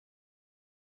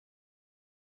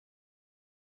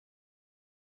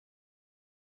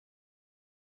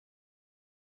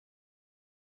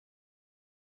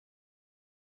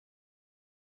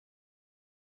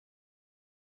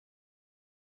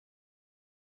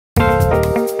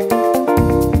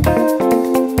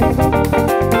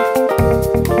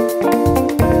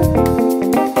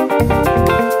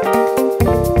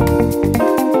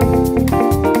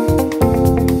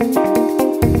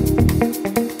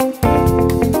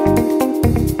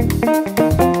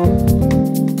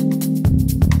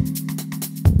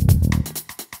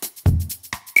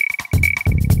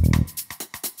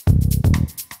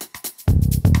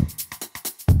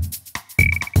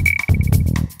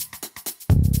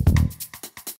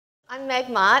I'm Meg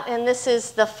Mott, and this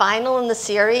is the final in the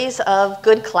series of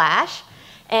Good Clash.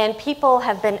 And people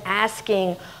have been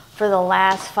asking for the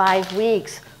last 5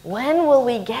 weeks, when will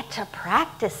we get to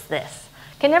practice this?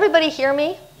 Can everybody hear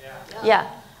me? Yeah.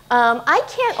 I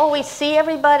can't always see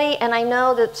everybody, and I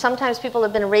know that sometimes people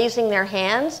have been raising their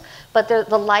hands, but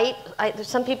the light,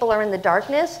 some people are in the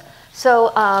darkness.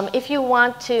 So if you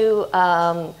want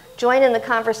to join in the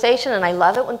conversation, and I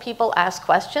love it when people ask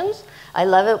questions. I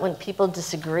love it when people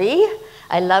disagree.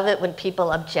 I love it when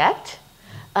people object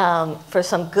for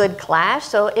some good clash.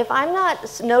 So if I'm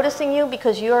not noticing you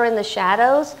because you're in the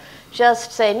shadows,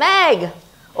 just say Meg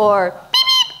or beep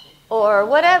beep or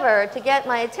whatever to get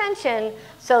my attention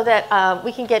so that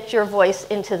we can get your voice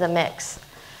into the mix.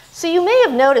 So you may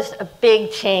have noticed a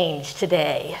big change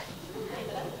today.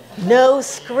 No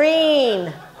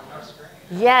screen.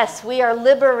 Yes, we are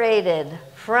liberated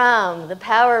from the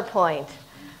PowerPoint.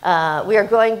 We are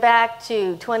going back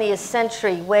to 20th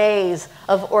century ways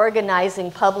of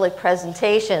organizing public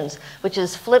presentations, which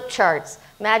is flip charts,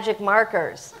 magic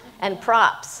markers, and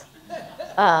props.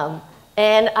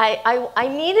 And I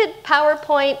needed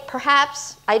PowerPoint.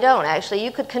 Perhaps I don't, actually.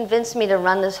 You could convince me to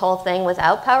run this whole thing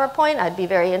without PowerPoint. I'd be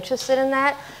very interested in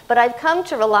that. But I've come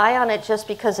to rely on it just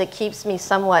because it keeps me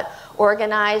somewhat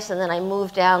organized, and then I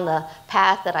move down the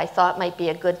path that I thought might be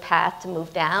a good path to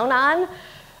move down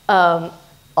on.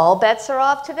 All bets are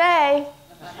off today.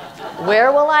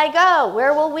 Where will I go?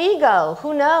 Where will we go?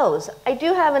 Who knows? I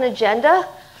do have an agenda.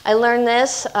 I learned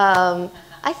this. I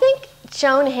think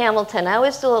Joan Hamilton, I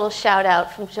always do a little shout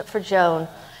out for Joan,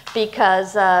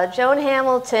 because Joan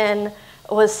Hamilton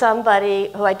was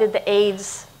somebody who I did the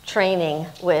AIDS training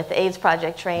with, the AIDS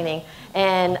project training,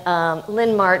 and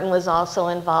Lynn Martin was also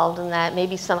involved in that,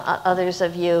 maybe some others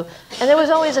of you. And there was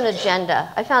always an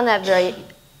agenda. I found that very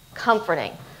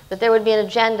comforting, that there would be an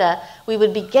agenda. We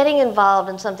would be getting involved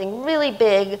in something really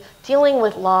big, dealing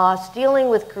with loss, dealing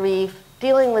with grief,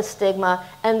 dealing with stigma,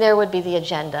 and there would be the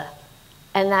agenda.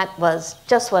 And that was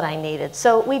just what I needed.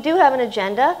 So we do have an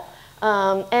agenda.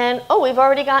 We've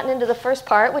already gotten into the first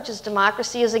part, which is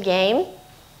democracy is a game,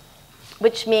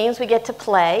 which means we get to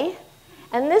play.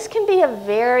 And this can be a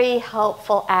very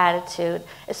helpful attitude,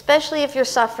 especially if you're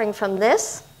suffering from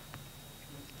this.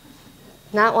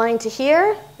 Not wanting to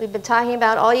hear. We've been talking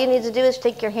about all you need to do is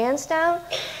take your hands down.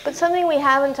 But something we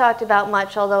haven't talked about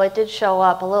much, although it did show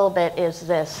up a little bit, is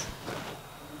this,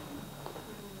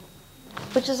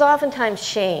 which is oftentimes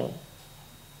shame.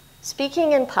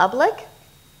 Speaking in public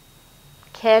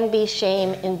can be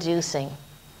shame-inducing,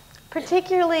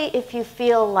 particularly if you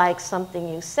feel like something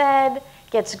you said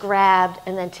gets grabbed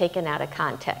and then taken out of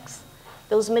context.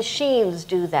 Those machines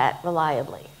do that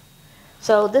reliably.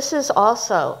 So this is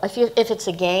also, if it's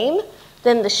a game,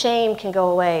 then the shame can go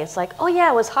away. It's like, oh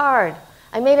yeah, it was hard.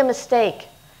 I made a mistake,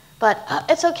 but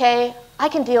it's okay. I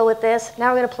can deal with this.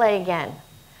 Now we're going to play again.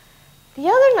 The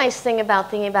other nice thing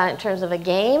about thinking about it in terms of a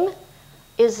game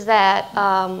is that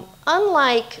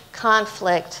unlike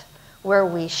conflict where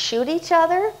we shoot each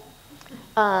other,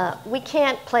 we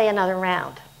can't play another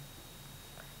round.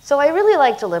 So I really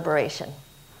like deliberation.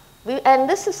 And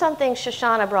this is something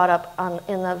Shoshana brought up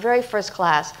in the very first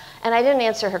class, and I didn't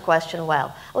answer her question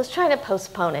well. I was trying to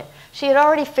postpone it. She had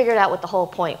already figured out what the whole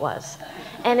point was.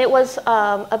 And it was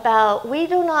about, we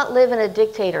do not live in a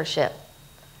dictatorship.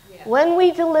 Yeah. When we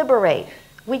deliberate,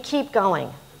 we keep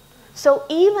going. So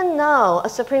even though a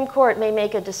Supreme Court may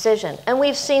make a decision, and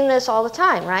we've seen this all the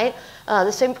time, right? The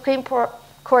Supreme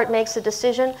Court makes a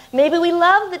decision. Maybe we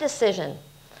love the decision.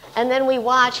 And then we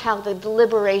watch how the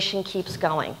deliberation keeps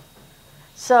going.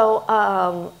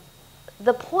 So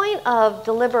the point of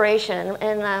deliberation,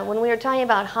 and when we were talking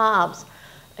about Hobbes,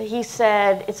 he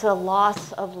said it's a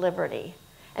loss of liberty.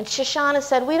 And Shoshana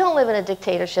said, we don't live in a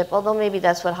dictatorship, although maybe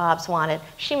that's what Hobbes wanted.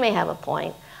 She may have a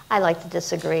point. I like to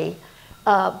disagree.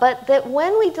 But that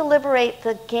when we deliberate,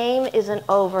 the game isn't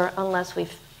over unless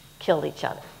we've killed each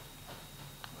other.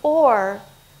 Or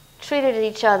treated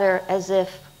each other as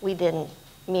if we didn't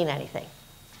mean anything,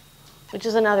 which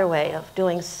is another way of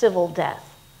doing civil death.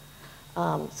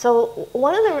 So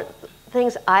one of the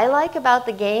things I like about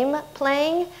the game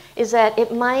playing is that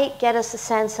it might get us a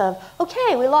sense of,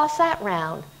 okay, we lost that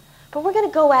round, but we're going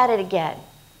to go at it again.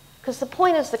 Because the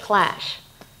point is the clash.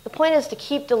 The point is to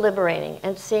keep deliberating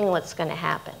and seeing what's going to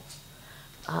happen.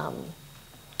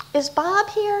 Is Bob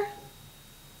here?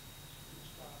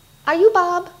 Are you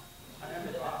Bob? I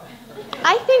am Bob.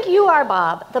 I think you are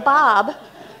Bob. The Bob.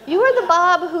 You are the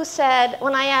Bob who said,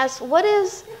 when I asked, what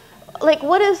is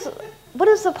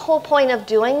the whole point of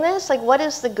doing this? Like, what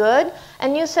is the good?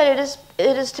 And you said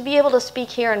it is to be able to speak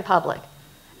here in public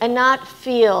and not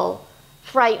feel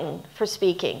frightened for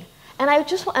speaking.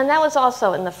 And that was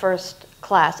also in the first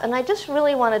class. And I just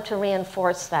really wanted to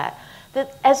reinforce that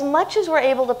as much as we're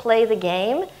able to play the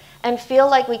game and feel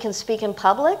like we can speak in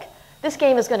public, this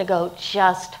game is going to go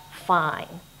just fine.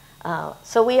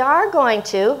 So we are going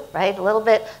to, right, a little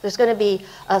bit, there's going to be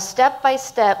a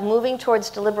step-by-step moving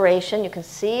towards deliberation. You can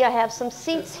see I have some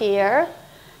seats here.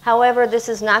 However, this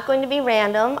is not going to be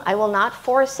random. I will not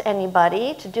force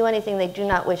anybody to do anything they do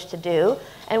not wish to do.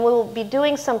 And we will be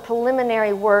doing some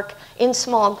preliminary work in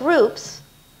small groups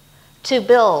to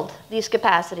build these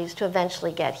capacities to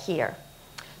eventually get here.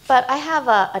 But I have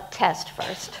a test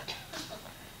first,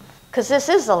 because this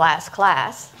is the last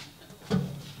class.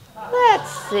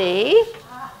 Let's see.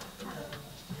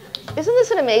 Isn't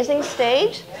this an amazing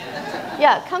stage?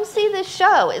 Yeah, come see this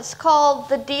show. It's called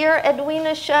The Dear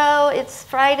Edwina Show. It's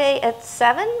Friday at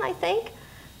 7, I think.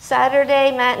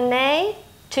 Saturday matinee,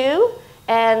 2,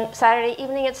 and Saturday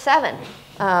evening at 7.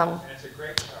 And it's a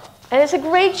great show. And it's a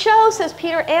great show, says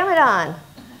Peter Amadon.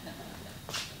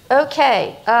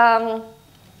 Okay,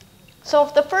 so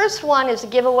if the first one is a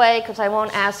giveaway, because I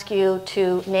won't ask you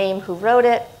to name who wrote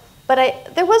it,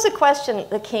 but there was a question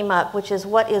that came up, which is,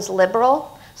 what is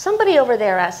liberal? Somebody over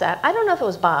there asked that. I don't know if it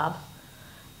was Bob.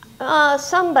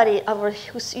 Somebody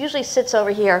who usually sits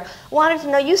over here wanted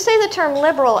to know, you say the term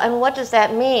liberal, and what does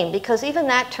that mean? Because even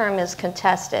that term is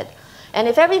contested. And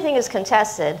if everything is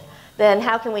contested, then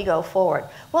how can we go forward?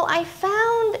 Well, I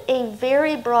found a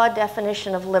very broad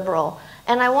definition of liberal,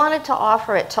 and I wanted to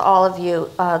offer it to all of you.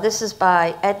 This is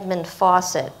by Edmund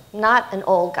Fawcett, not an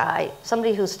old guy,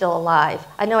 somebody who's still alive.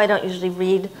 I know I don't usually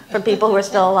read from people who are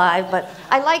still alive, but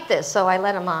I like this, so I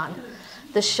let him on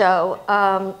the show.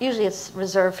 Usually it's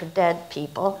reserved for dead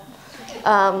people.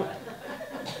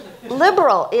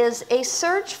 Liberal is a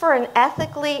search for an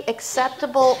ethically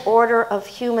acceptable order of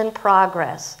human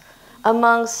progress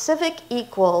among civic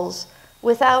equals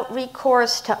without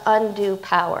recourse to undue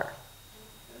power.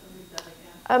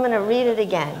 I'm going to read it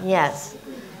again, yes.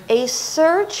 A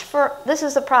search for, this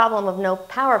is the problem of no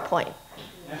PowerPoint.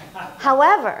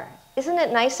 However, isn't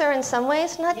it nicer in some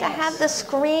ways not to have the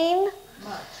screen?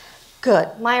 Good.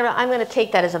 Myra, I'm going to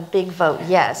take that as a big vote,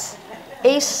 yes.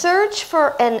 A search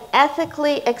for an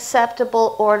ethically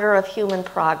acceptable order of human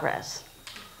progress.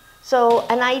 So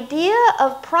an idea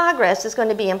of progress is going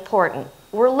to be important.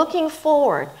 We're looking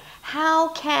forward. How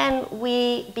can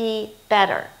we be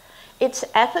better? It's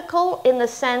ethical in the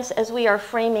sense as we are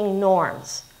framing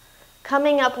norms,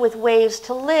 coming up with ways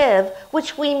to live,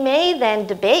 which we may then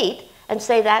debate and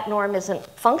say that norm isn't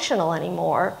functional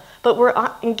anymore, but we're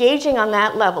engaging on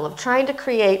that level of trying to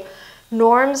create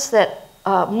norms that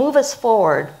move us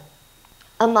forward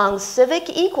among civic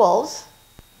equals,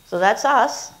 so that's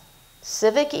us,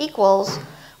 civic equals,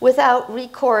 without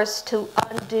recourse to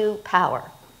undue power.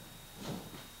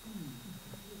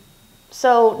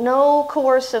 So no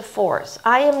coercive force.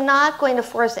 I am not going to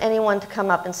force anyone to come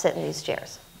up and sit in these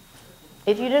chairs.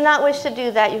 If you do not wish to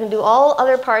do that, you can do all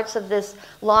other parts of this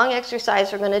long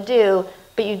exercise we're going to do,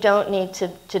 but you don't need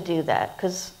to do that,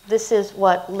 because this is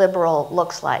what liberal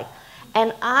looks like.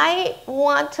 And I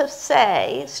want to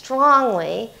say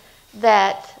strongly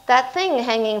that that thing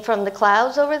hanging from the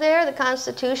clouds over there, the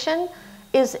Constitution,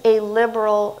 is a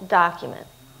liberal document.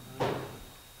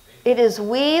 It is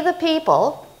we the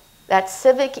people, that's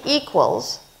civic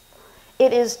equals.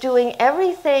 It is doing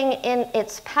everything in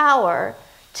its power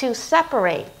to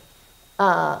separate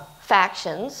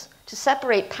factions, to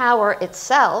separate power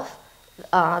itself.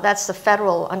 That's the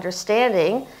federal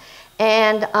understanding.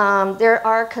 And there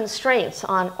are constraints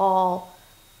on all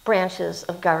branches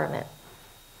of government.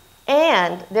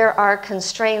 And there are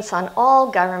constraints on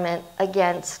all government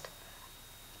against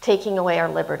taking away our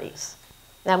liberties.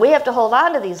 Now, we have to hold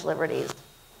on to these liberties.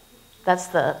 That's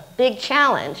the big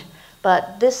challenge.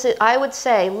 But this, I would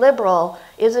say, liberal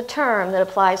is a term that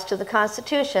applies to the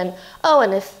Constitution. Oh,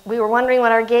 and if we were wondering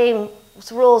what our game's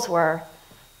rules were,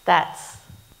 that's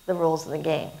the rules of the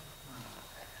game.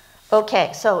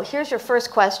 Okay, so here's your first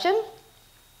question.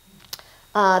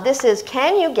 This is,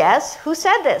 can you guess who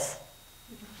said this?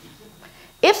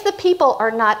 If the people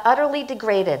are not utterly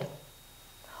degraded,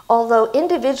 although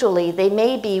individually they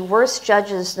may be worse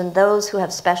judges than those who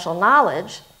have special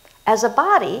knowledge, as a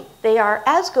body, they are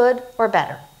as good or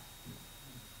better.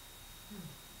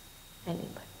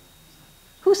 Anybody?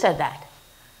 Who said that?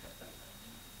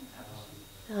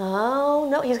 Oh,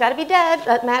 no, he's got to be dead.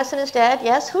 Madison is dead,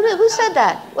 yes. Who said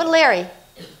that? What, Larry?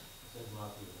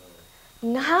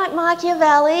 Not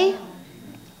Machiavelli.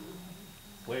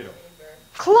 Plato.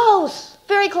 Close,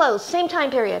 very close, same time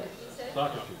period.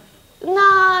 Socrates.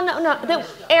 No,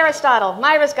 Aristotle.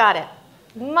 Myra's got it.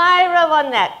 Myra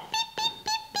won that.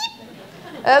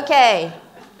 Okay.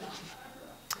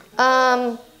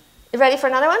 You ready for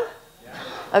another one?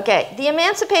 Yeah. Okay. The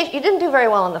emancipation. You didn't do very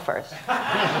well on the first.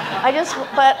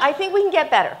 But I think we can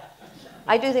get better.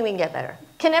 I do think we can get better.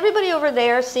 Can everybody over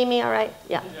there see me all right?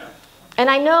 Yeah. And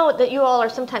I know that you all are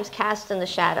sometimes cast in the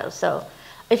shadows. So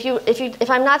if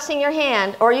I'm not seeing your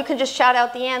hand, or you can just shout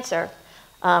out the answer,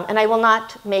 and I will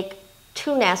not make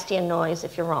too nasty a noise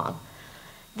if you're wrong.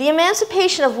 The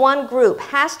emancipation of one group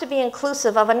has to be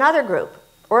inclusive of another group,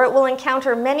 or it will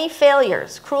encounter many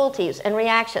failures, cruelties, and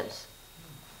reactions.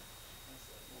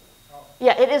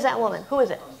 Yeah, it is that woman. Who is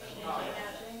it?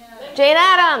 Jane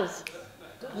Addams.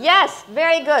 Yes,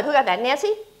 very good. Who got that?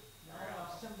 Nancy?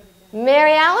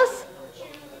 Mary Alice?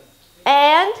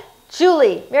 And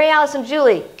Julie. Mary Alice and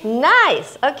Julie.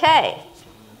 Nice. Okay.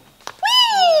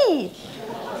 Whee!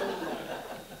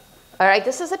 All right,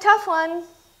 this is a tough one.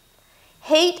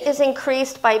 Hate is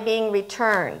increased by being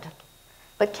returned,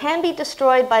 but can be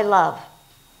destroyed by love.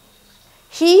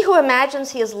 He who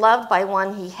imagines he is loved by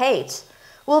one he hates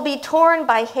will be torn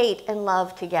by hate and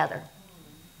love together.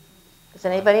 Does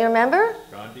anybody remember?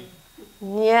 Gandhi?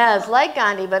 Yeah, it's like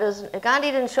Gandhi, but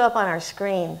Gandhi didn't show up on our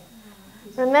screen.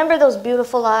 Remember those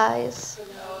beautiful eyes?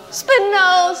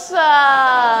 Spinoza!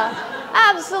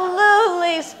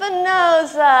 Absolutely,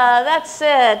 Spinoza. That's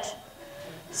it.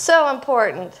 So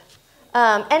important.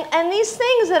 And these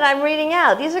things that I'm reading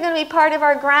out, these are going to be part of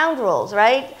our ground rules,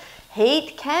 right?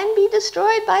 Hate can be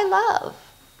destroyed by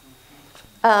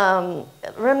love.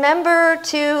 Remember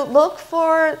to look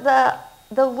for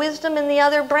the wisdom in the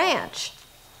other branch.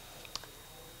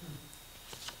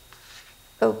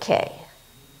 Okay.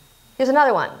 Here's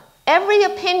another one. Every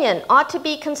opinion ought to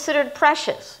be considered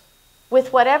precious.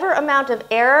 With whatever amount of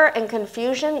error and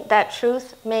confusion, that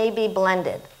truth may be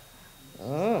blended.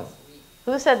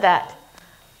 Who said that?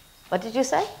 What did you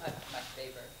say? My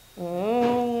favorite.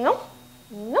 Nope.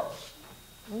 Nope.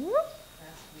 Nope.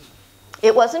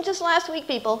 It wasn't just last week,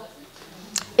 people.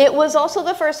 It was also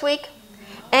the first week.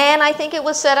 And I think it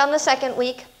was said on the second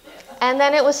week. And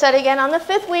then it was said again on the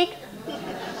 5th week.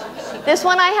 This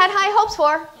one I had high hopes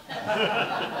for.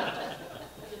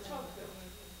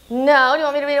 No, do you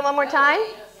want me to read it one more time?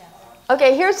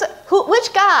 Okay, here's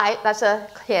which guy, that's a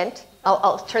hint.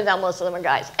 Oh, turns out most of them are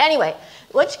guys. Anyway,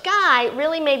 which guy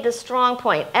really made this strong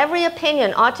point? Every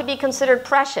opinion ought to be considered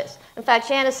precious. In fact,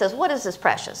 Janice says, what is this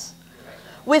precious?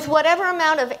 With whatever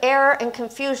amount of error and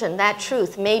confusion, that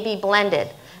truth may be blended.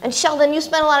 And Sheldon, you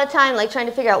spent a lot of time trying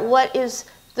to figure out what is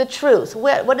the truth.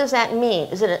 What does that mean?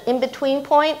 Is it an in-between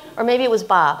point? Or maybe it was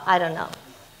Bob. I don't know.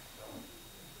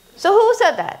 So who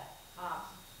said that?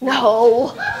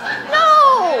 No.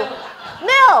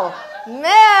 No.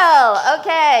 Mel.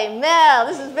 Okay, Mel.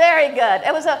 This is very good.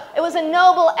 It was a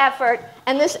noble effort.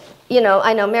 And this,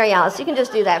 I know, Mary Alice, you can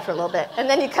just do that for a little bit. And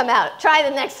then you come out. Try the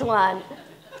next one.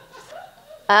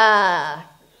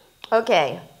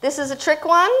 Okay. This is a trick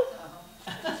one.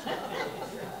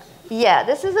 Yeah,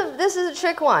 this is a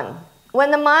trick one. When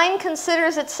the mind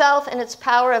considers itself in its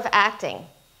power of acting,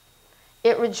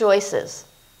 it rejoices.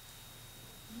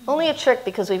 Only a trick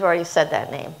because we've already said that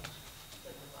name.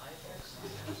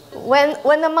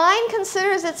 When the mind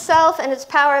considers itself in its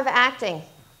power of acting,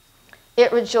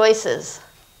 it rejoices.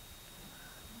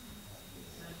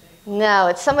 No,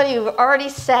 it's somebody you've already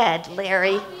said,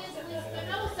 Larry. It's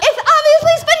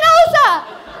obviously Spinoza!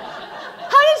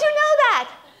 How did you know that?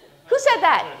 Who said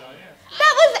that?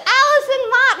 That was Allison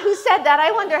Mott who said that.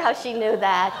 I wonder how she knew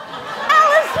that.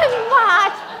 Allison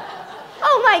Mott!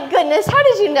 Oh my goodness, how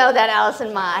did you know that,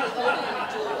 Allison Mott?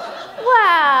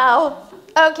 Wow.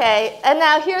 Okay, and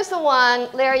now here's the one.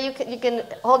 Larry, you can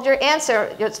hold your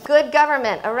answer. It's good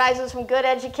government arises from good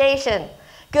education.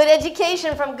 Good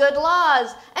education from good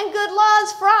laws. And good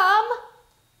laws from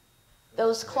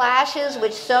those clashes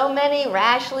which so many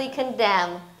rashly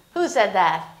condemn. Who said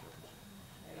that?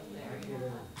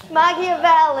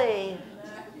 Machiavelli.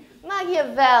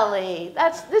 Machiavelli.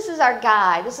 This is our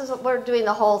guy. This is what we're doing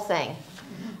the whole thing.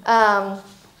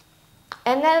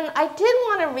 And then I did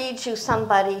want to read you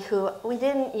somebody who we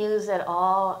didn't use at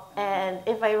all. And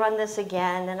if I run this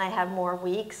again and I have more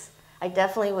weeks, I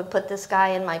definitely would put this guy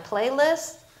in my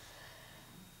playlist.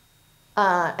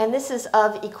 And this is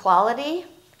of equality.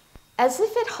 As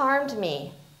if it harmed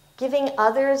me, giving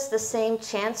others the same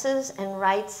chances and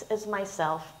rights as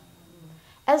myself.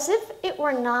 As if it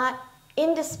were not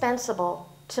indispensable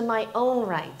to my own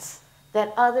rights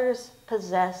that others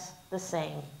possess the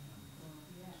same.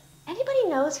 Anybody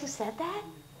knows who said that?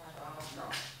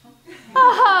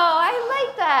 Oh, I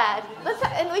like that.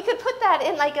 And we could put that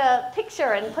in like a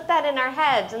picture and put that in our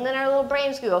heads, and then our little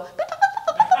brains could go.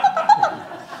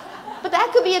 But that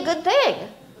could be a good thing.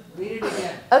 Read it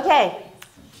again. Okay,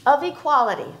 of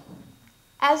equality.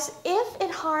 As if it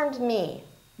harmed me,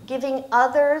 giving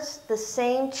others the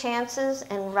same chances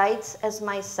and rights as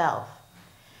myself.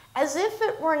 As if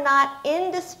it were not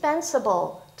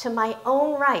indispensable to my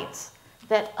own rights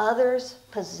that others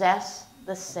possess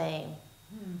the same.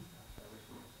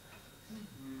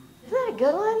 Isn't that a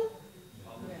good one?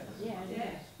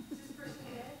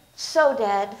 So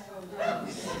dead.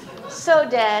 So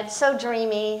dead, so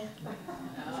dreamy.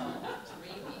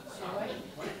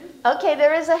 Okay,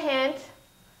 there is a hint.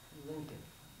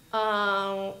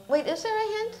 Wait, is there a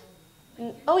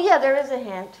hint? Oh yeah, there is a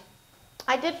hint.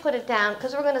 I did put it down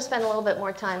because we're going to spend a little bit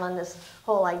more time on this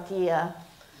whole idea.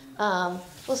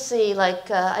 We'll see, like,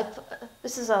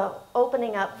 this is a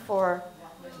opening up for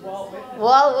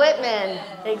Walt Whitman.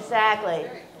 Exactly.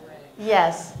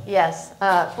 Yes, yes.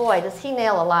 Boy, does he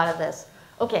nail a lot of this.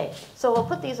 Okay, so we'll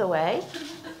put these away.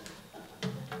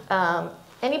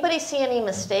 Anybody see any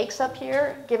mistakes up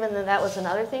here, given that that was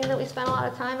another thing that we spent a lot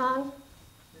of time on?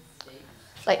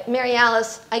 Like, Mary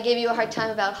Alice, I gave you a hard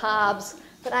time about Hobbes,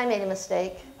 but I made a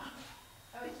mistake.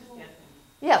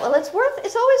 Yeah, well, it's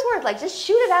always worth, like, just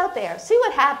shoot it out there. See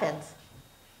what happens.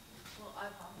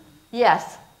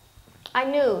 Yes, I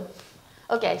knew.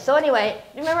 Okay, so anyway,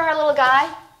 you remember our little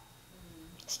guy?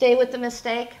 Stay with the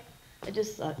mistake. I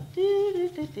just thought,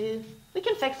 we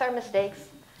can fix our mistakes.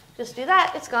 Just do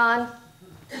that, it's gone.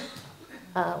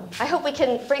 I hope we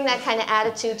can bring that kind of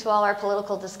attitude to all our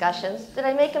political discussions. Did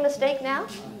I make a mistake now?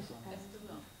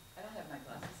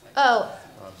 Oh,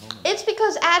 it's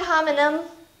because ad hominem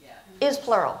is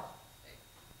plural.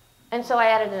 And so I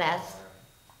added an S.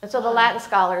 And so the Latin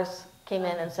scholars came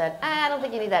in and said, I don't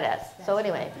think you need that S. So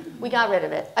anyway, we got rid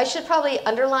of it. I should probably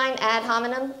underline ad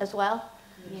hominem as well.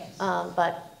 Yes.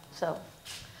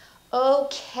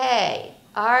 Okay,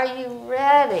 are you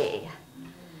ready?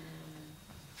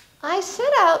 I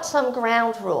set out some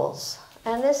ground rules.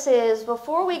 And this is,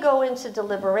 before we go into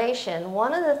deliberation,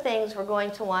 one of the things we're going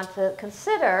to want to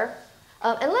consider,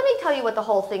 and let me tell you what the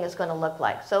whole thing is going to look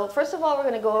like. So first of all, we're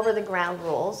going to go over the ground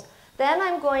rules. Then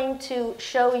I'm going to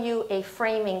show you a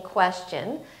framing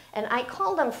question. And I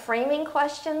call them framing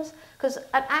questions because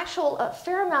a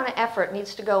fair amount of effort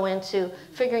needs to go into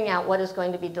figuring out what is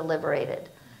going to be deliberated.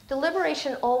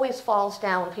 Deliberation always falls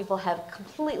down when people have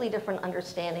completely different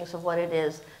understandings of what it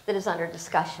is that is under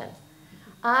discussion.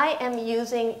 I am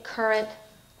using current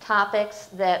topics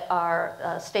that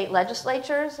our state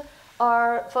legislatures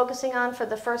are focusing on for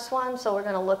the first one. So we're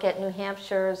going to look at New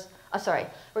Hampshire's, we're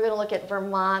going to look at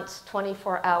Vermont's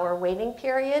 24-hour waiting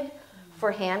period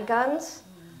for handguns.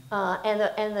 And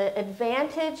the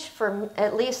advantage for,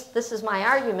 at least this is my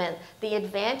argument, the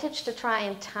advantage to try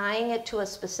and tying it to a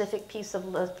specific piece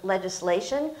of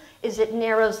legislation is it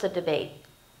narrows the debate.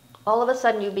 All of a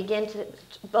sudden you begin to,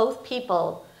 both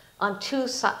people on two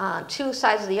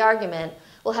sides of the argument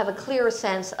will have a clearer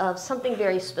sense of something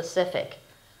very specific.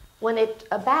 When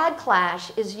a bad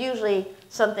clash is usually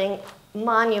something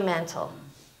monumental,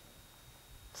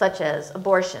 such as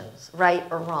abortions, right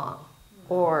or wrong,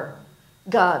 or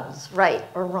guns, right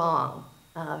or wrong.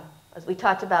 As we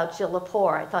talked about Jill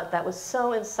Lepore, I thought that was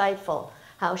so insightful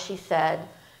how she said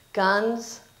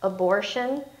guns,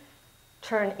 abortion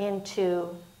turn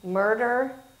into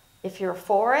murder if you're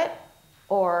for it,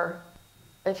 or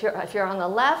if you're on the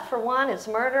left for one, it's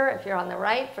murder. If you're on the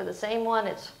right for the same one,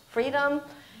 it's freedom.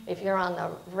 If you're on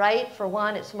the right for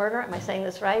one, it's murder. Am I saying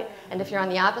this right? And if you're on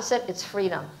the opposite, it's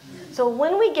freedom. So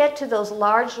when we get to those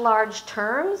large, large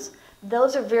terms,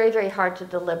 those are very, very hard to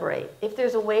deliberate. If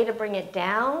there's a way to bring it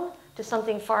down to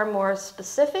something far more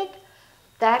specific,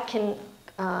 that can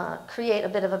create a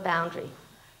bit of a boundary.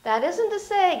 That isn't to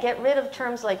say get rid of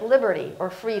terms like liberty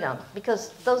or freedom, because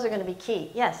those are going to be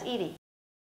key. Yes, Edie?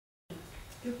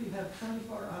 If we have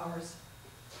 24 hours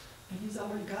and he's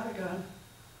already got a gun,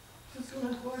 who's going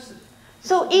to enforce it?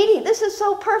 So Edie, this is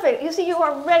so perfect. You see, you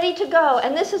are ready to go,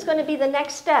 and this is going to be the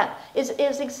next step, is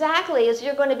exactly as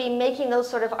you're going to be making those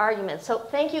sort of arguments. So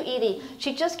thank you, Edie.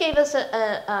 She just gave us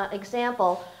an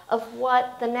example of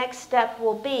what the next step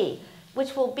will be,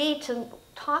 which will be to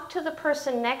talk to the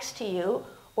person next to you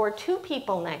or two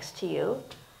people next to you,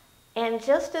 and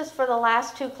just as for the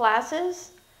last two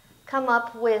classes, come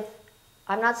up with,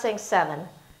 I'm not saying 7,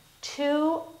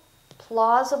 2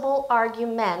 plausible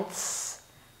arguments.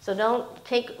 So don't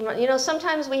take,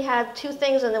 sometimes we have 2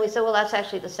 things and then we say, well, that's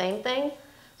actually the same thing.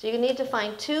 So you need to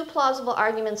find 2 plausible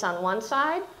arguments on one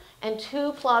side and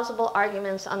 2 plausible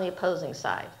arguments on the opposing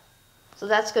side. So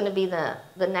that's going to be the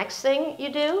next thing you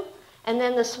do. And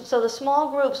then so the small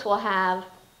groups will have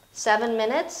 7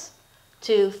 minutes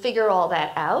to figure all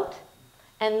that out.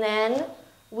 And then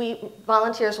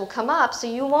volunteers will come up, so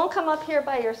you won't come up here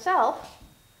by yourself.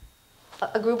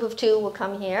 A group of 2 will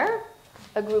come here,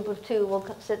 a group of 2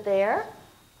 will sit there.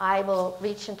 I will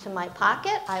reach into my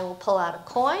pocket, I will pull out a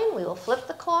coin, we will flip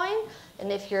the coin,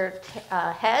 and if you're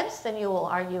heads, then you will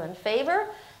argue in favor,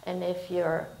 and if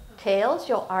you're tails,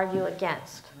 you'll argue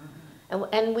against.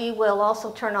 And we will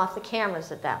also turn off the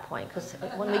cameras at that point, because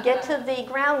when we get to the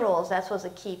ground rules, that was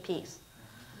a key piece.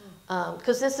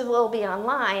 Because this will be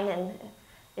online, and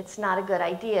it's not a good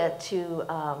idea to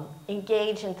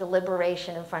engage in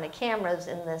deliberation in front of cameras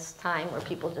in this time where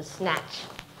people just snatch,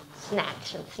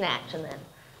 and then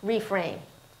reframe.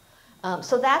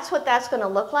 So that's what that's going to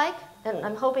look like, and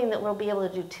I'm hoping that we'll be able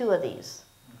to do 2 of these.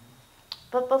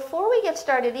 But before we get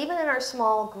started, even in our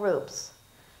small groups,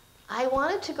 I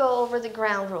wanted to go over the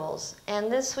ground rules.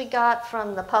 And this we got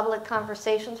from the Public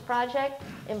Conversations Project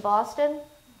in Boston.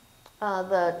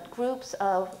 The groups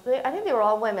of, I think they were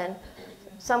all women.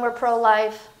 Some were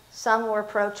pro-life, some were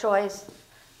pro-choice.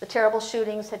 The terrible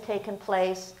shootings had taken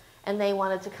place, and they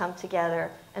wanted to come together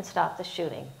and stop the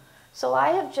shooting. So I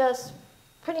have just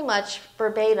pretty much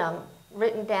verbatim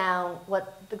written down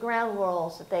what the ground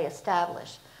rules that they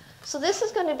established. So this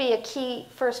is going to be a key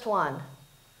first one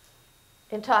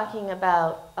in talking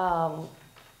about,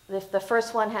 if the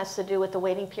first one has to do with the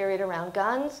waiting period around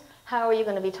guns, how are you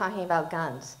going to be talking about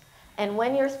guns? And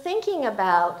when you're thinking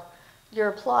about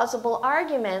your plausible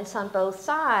arguments on both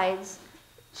sides,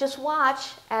 just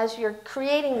watch as you're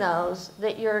creating those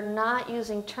that you're not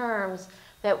using terms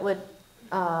that would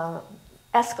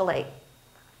escalate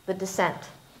the dissent.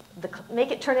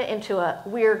 Turn it into a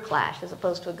weird clash as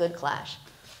opposed to a good clash.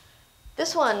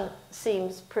 This one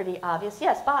seems pretty obvious.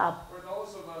 Yes, Bob? For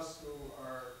those of us who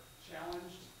are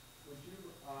challenged, would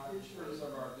you, in terms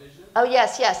of our vision? Oh,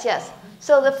 yes.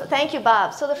 So thank you,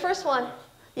 Bob. So the first one,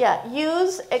 yeah,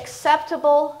 use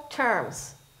acceptable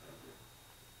terms.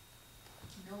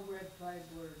 No red flag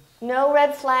words. No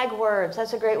red flag words.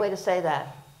 That's a great way to say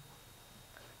that.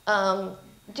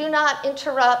 Do not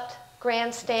interrupt,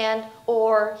 grandstand,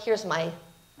 or, here's my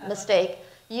mistake,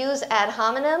 use ad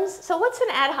hominems. So what's an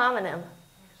ad hominem?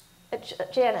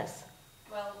 Janice?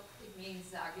 Well, it means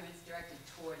the argument's directed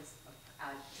towards,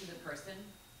 to the person.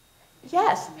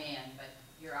 Yes. It's a man, but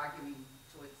you're arguing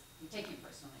towards, you take it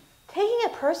personally. Taking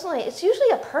it personally, it's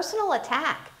usually a personal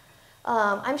attack.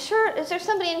 I'm sure, is there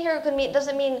somebody in here who can mean,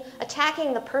 doesn't mean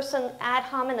attacking the person ad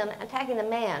hominem, attacking the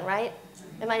man, right?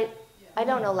 I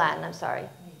don't know Latin, I'm sorry.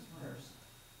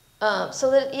 So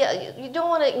that, yeah, you don't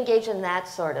want to engage in that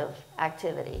sort of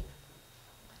activity.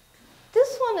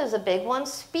 This one is a big one.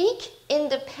 Speak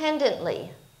independently,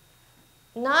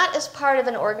 not as part of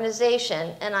an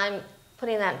organization, and I'm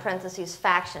putting that in parentheses,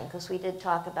 faction, because we did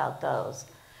talk about those.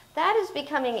 That is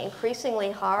becoming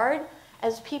increasingly hard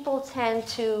as people tend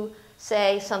to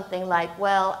say something like,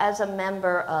 well, as a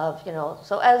member of,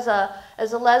 so as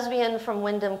a lesbian from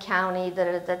Windham County,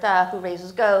 who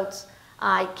raises goats,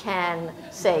 I can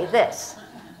say this.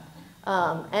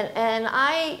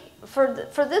 And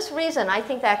for this reason, I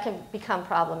think that can become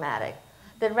problematic.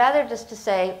 That rather just to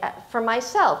say, for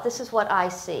myself, this is what I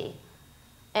see.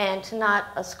 And to not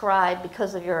ascribe,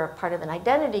 because of you're part of an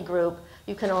identity group,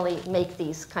 you can only make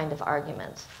these kind of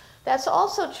arguments. That's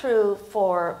also true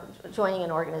for joining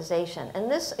an organization. And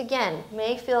this, again,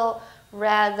 may feel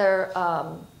rather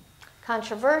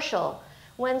controversial.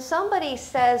 When somebody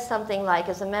says something like,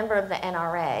 as a member of the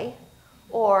NRA,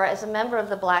 or as a member of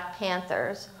the Black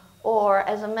Panthers, or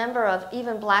as a member of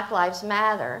even Black Lives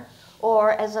Matter,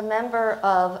 or as a member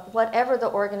of whatever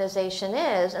the organization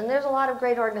is, and there's a lot of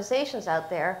great organizations out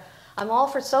there. I'm all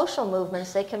for social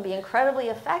movements. They can be incredibly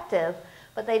effective,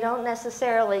 but they don't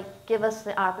necessarily give us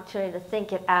the opportunity to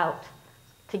think it out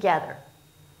together,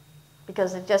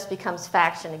 because it just becomes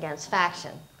faction against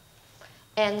faction.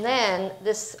 And then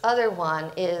this other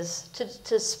one is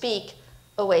to speak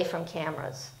away from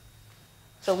cameras.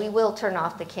 So we will turn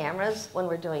off the cameras when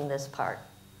we're doing this part.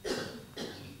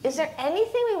 Is there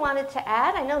anything we wanted to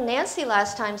add? I know Nancy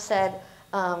last time said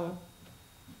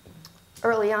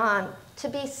early on to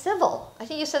be civil. I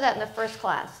think you said that in the first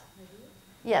class.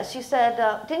 Yes, you said,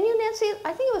 didn't you, Nancy?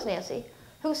 I think it was Nancy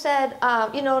who said,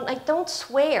 like, don't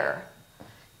swear.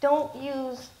 Don't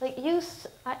use,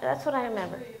 that's what I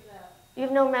remember. You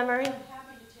have no memory? I'm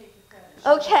happy to take the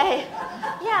credit. Okay,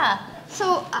 yeah.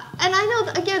 So, and I know,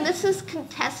 that, again, this is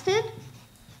contested,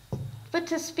 but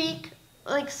to speak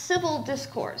like civil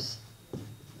discourse.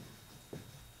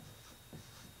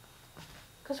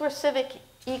 Because we're civic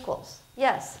equals.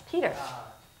 Yes, Peter.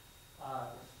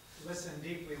 Listen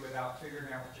deeply without figuring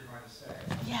out what you're going to say.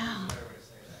 Yeah. That's a better way to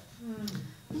say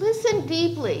that. Listen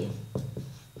deeply.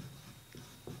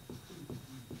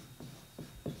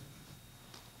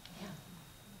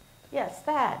 Yes,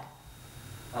 Thad.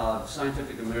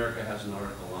 Scientific America has an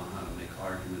article on how to make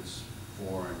arguments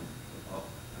for and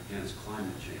against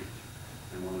climate change.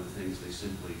 And one of the things they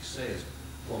simply say is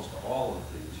close to all of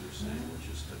the things you're saying, which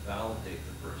is to validate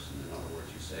the person. In other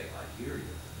words, you say, I hear you.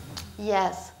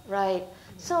 Yes, right.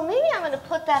 So maybe I'm going to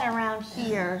put that around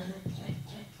here.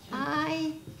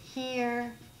 I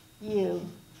hear you.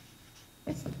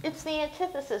 It's the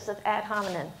antithesis of ad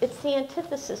hominem. It's the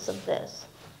antithesis of this.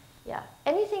 Yeah.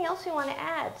 Anything else you want to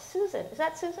add? Susan. Is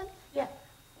that Susan? Yeah.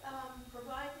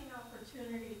 Provide the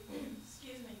opportunity,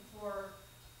 excuse me, for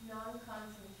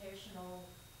non-confrontational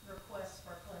requests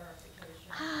for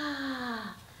clarification.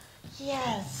 Ah,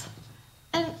 yes.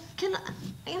 And can I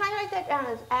write that down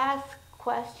as ask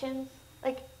questions?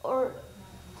 Like, or...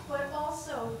 But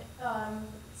also,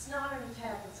 it's not an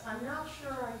attack. It's, I'm not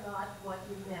sure I got what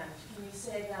you meant. Can you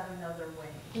say that another way?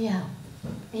 Yeah.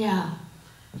 Yeah.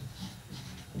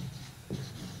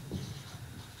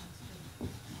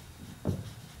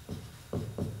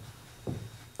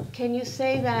 Can you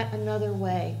say that another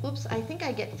way? Oops, I think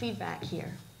I get feedback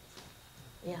here.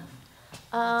 Yeah.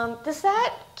 Does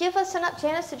that give us enough?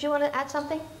 Janice, did you want to add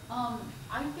something?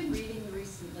 I've been reading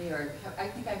recently, or I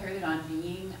think I heard it on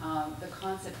Being, the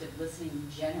concept of listening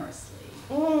generously,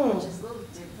 which is a little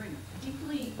different.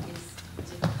 Deeply is a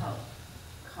difficult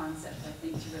concept, I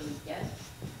think, to really get.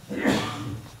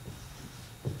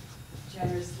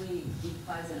 Generously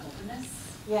implies an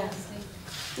openness. Yes.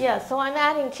 Yeah, so I'm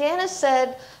adding, Janice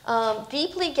said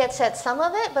deeply gets at some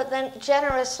of it, but then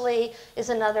generously is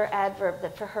another adverb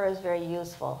that for her is very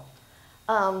useful.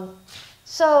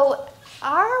 So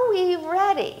are we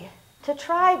ready to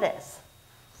try this?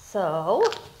 So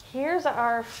here's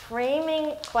our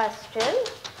framing question.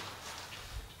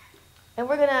 And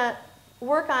we're going to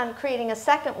work on creating a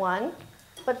second one.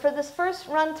 But for this first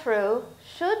run through,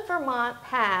 should Vermont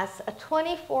pass a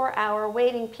 24-hour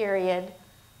waiting period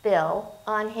bill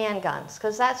on handguns?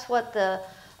 Because that's what the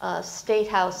State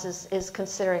House is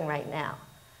considering right now.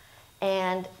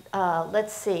 And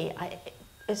let's see,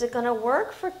 is it going to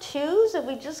work for twos if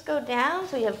we just go down?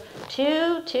 So we have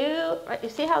 2, 2, right? You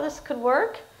see how this could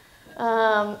work?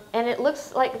 And it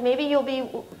looks like maybe you'll be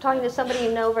talking to somebody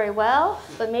you know very well,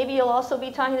 but maybe you'll also be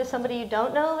talking to somebody you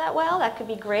don't know that well. That could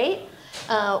be great.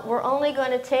 We're only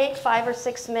going to take 5 or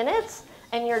 6 minutes,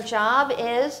 and your job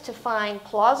is to find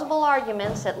plausible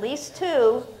arguments, at least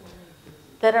 2,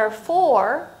 that are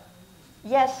for,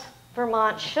 yes,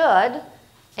 Vermont should,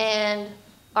 and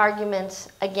arguments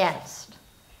against.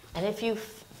 And if you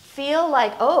feel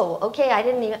like, oh, okay,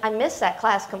 I missed that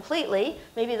class completely,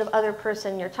 maybe the other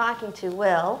person you're talking to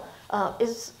will.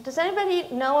 Does anybody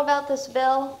know about this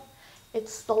bill?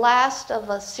 It's the last of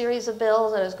a series of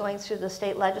bills that is going through the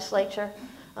state legislature.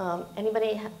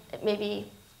 Anybody, maybe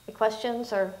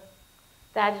questions? Or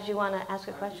Thad, did you want to ask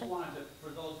a question? I just wanted to, for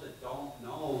those that don't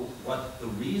know what the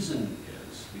reason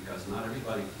is, because not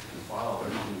everybody can follow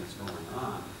everything that's going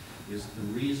on, is the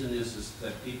reason is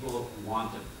that people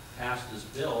want to pass this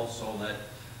bill so that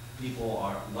people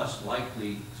are less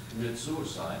likely to commit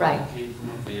suicide. Right. They came from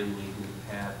a family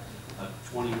who had a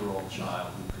 20-year-old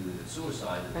child who committed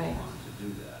suicide and Right. they wanted to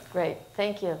do that. Great,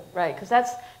 thank you. Right, because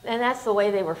that's the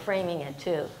way they were framing it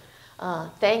too.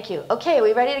 Thank you. Okay, are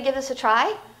we ready to give this a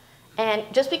try? And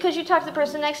just because you talk to the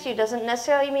person next to you doesn't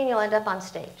necessarily mean you'll end up on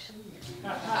stage.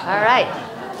 All right.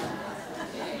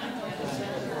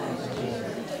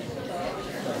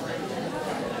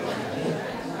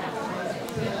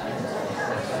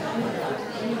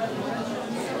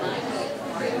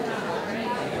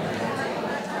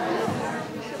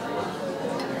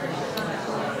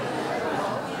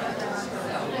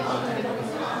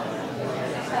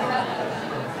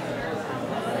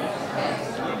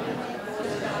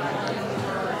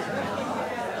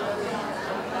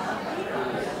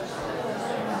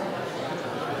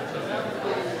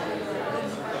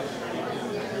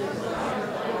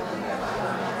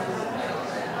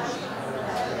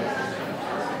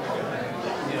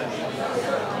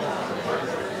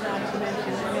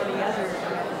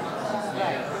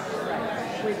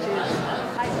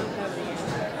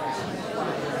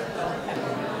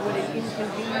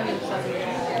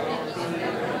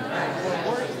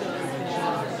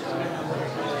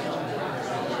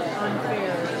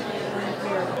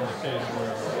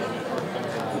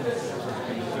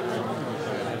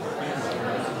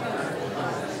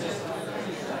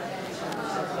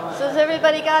 So has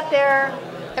everybody got their,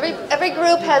 every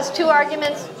group has 2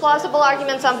 arguments, plausible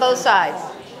arguments on both sides.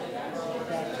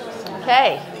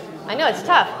 Okay, I know it's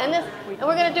tough. And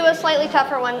we're going to do a slightly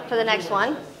tougher one for the next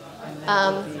one.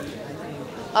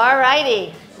 All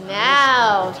righty,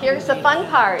 now here's the fun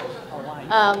part.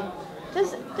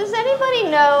 Does anybody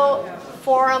know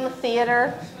Forum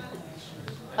Theater?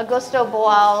 Augusto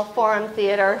Boal Forum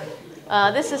Theater.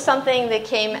 This is something that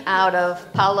came out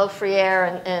of Paulo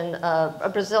Freire and a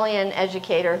Brazilian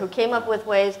educator who came up with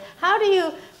ways, how do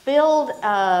you build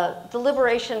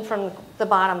deliberation from the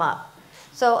bottom up?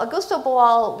 So Augusto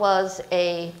Boal was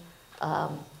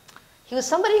he was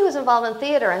somebody who was involved in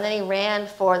theater, and then he ran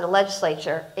for the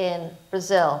legislature in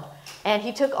Brazil. And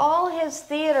he took all his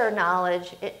theater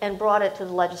knowledge and brought it to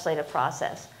the legislative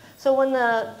process. So when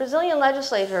the Brazilian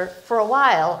legislature, for a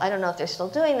while, I don't know if they're still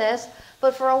doing this,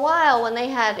 but for a while when they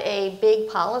had a big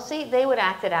policy, they would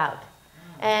act it out.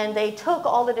 And they took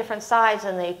all the different sides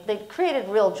and they created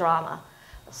real drama.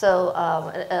 So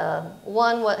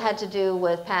one had to do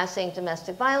with passing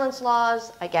domestic violence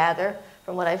laws, I gather,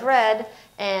 from what I've read,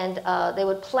 and they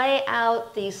would play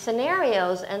out these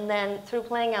scenarios, and then through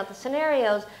playing out the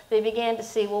scenarios, they began to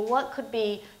see, well, what could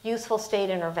be useful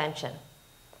state intervention?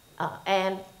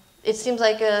 And it seems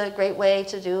like a great way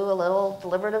to do a little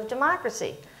deliberative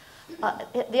democracy.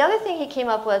 The other thing he came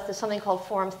up with is something called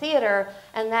forum theater,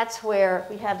 and that's where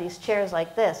we have these chairs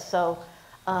like this. So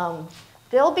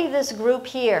there'll be this group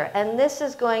here, and this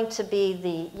is going to be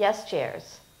the yes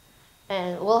chairs.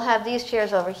 And we'll have these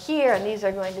chairs over here, and these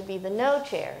are going to be the no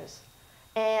chairs.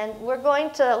 And we're going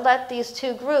to let these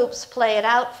two groups play it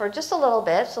out for just a little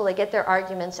bit so they get their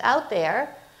arguments out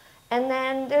there. And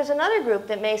then there's another group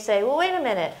that may say, well, wait a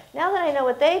minute, now that I know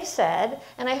what they've said,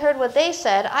 and I heard what they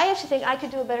said, I actually think I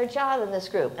could do a better job than this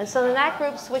group. And so then that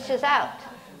group switches out.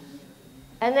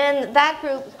 And then that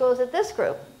group goes at this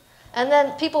group. And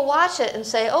then people watch it and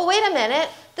say, oh, wait a minute,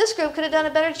 this group could have done a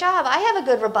better job. I have a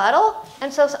good rebuttal.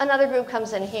 And so another group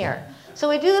comes in here. So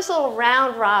we do this little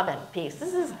round robin piece.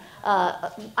 This is,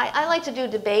 I like to do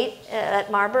debate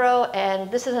at Marlboro, and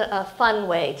this is a fun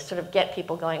way to sort of get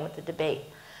people going with the debate.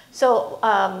 So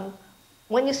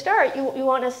when you start, you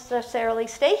won't necessarily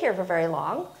stay here for very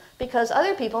long because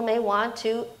other people may want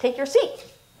to take your seat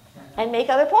and make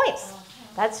other points.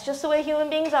 That's just the way human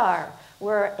beings are.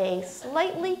 We're a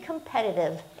slightly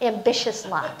competitive, ambitious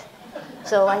lot.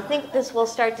 So I think we'll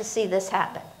start to see this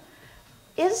happen.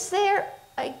 Is there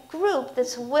a group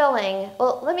that's willing,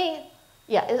 well,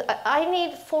 I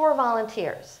need 4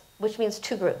 volunteers, which means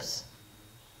 2 groups.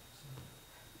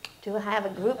 Do I have a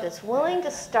group that's willing to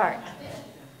start?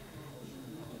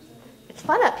 It's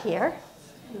fun up here.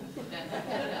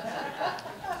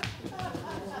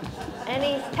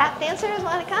 Any tap dancers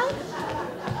want to come?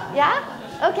 Yeah?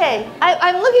 Okay.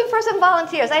 I'm looking for some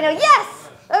volunteers. I know, yes!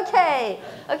 Okay.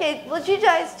 Okay, well, you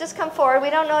guys just come forward. We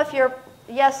don't know if you're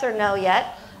yes or no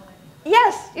yet.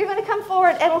 Yes, you're going to come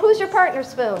forward. And who's your partner,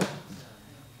 Spoon?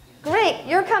 Great,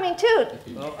 you're coming too.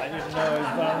 Well, I didn't know I was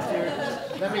volunteering.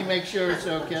 Let me make sure it's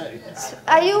okay.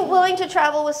 Are you willing to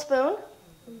travel with Spoon?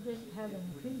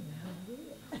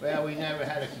 Well, we never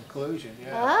had a conclusion,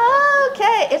 yeah.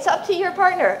 Okay, it's up to your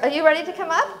partner. Are you ready to come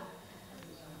up?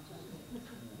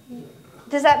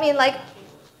 Does that mean like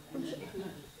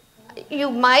you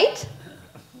might?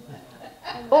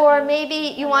 Or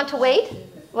maybe you want to wait?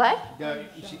 What? No,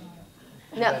 she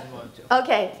No. doesn't want to.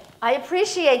 Okay. I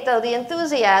appreciate, though, the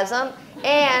enthusiasm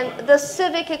and the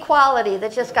civic equality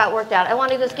that just got worked out. I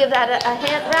want to just give that a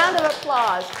round of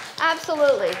applause.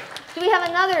 Absolutely. Do we have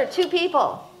another 2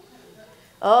 people?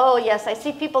 Oh, yes, I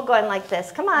see people going like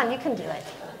this. Come on, you can do it.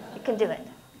 You can do it.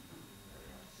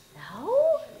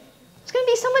 No? It's going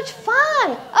to be so much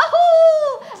fun.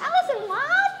 Oh, Allison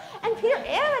Mott and Peter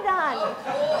Amadon.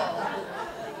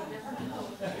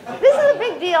 This is a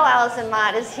big deal. Allison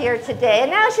Mott is here today, and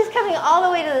now she's coming all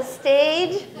the way to the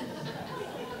stage.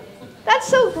 That's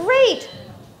so great.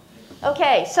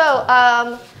 Okay, so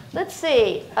let's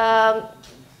see.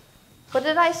 What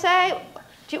did I say?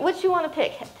 Which do you want to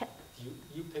pick?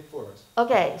 You pick for us.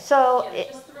 Okay, so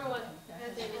Just throw it.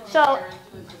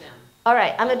 all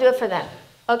right, I'm going to do it for them.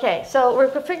 Okay, so we're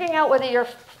figuring out whether you're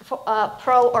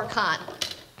pro or con.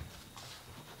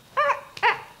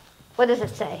 What does it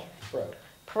say? Pro.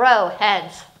 Pro,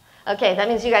 heads. Okay, that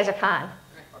means you guys are con.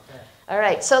 Okay. All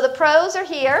right, so the pros are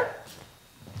here.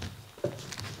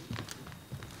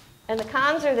 And the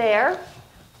cons are there.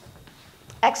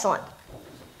 Excellent.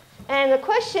 And the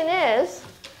question is,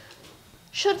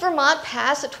 should Vermont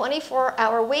pass a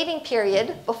 24-hour waiting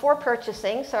period before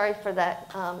purchasing, sorry for that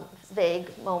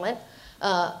vague moment,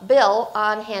 bill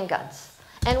on handguns?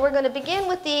 And we're going to begin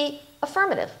with the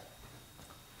affirmative.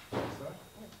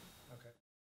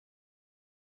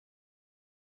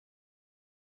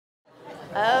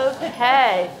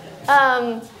 Okay.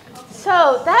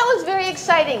 So that was very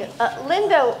exciting.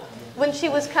 Linda, when she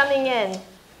was coming in,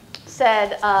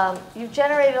 said, you've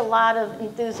generated a lot of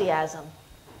enthusiasm.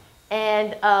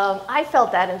 And I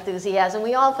felt that enthusiasm.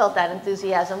 We all felt that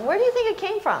enthusiasm. Where do you think it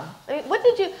came from? I mean, what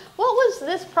was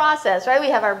this process, right? We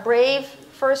have our brave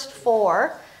first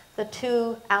four, the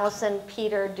two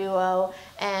Allison-Peter duo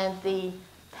and the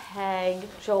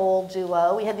Peg-Joel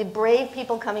duo. We had the brave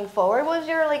people coming forward. What was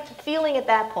your feeling at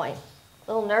that point?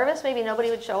 A little nervous? Maybe nobody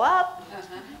would show up?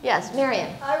 Yes,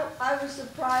 Marion. I was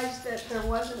surprised that there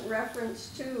wasn't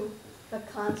reference to the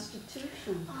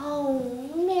Constitution. Oh,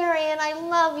 Marion, I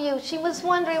love you. She was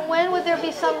wondering when would there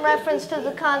be some reference to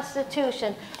the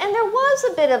Constitution. And there was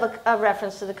a bit of a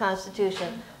reference to the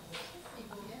Constitution.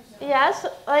 Yes,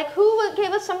 who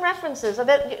gave us some references of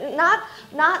it? Not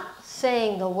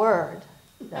saying the word,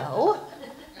 no,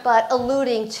 but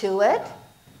alluding to it.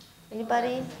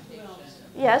 Anybody?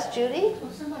 Yes, Judy?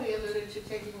 Well, somebody alluded to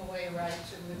taking away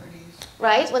rights and liberties.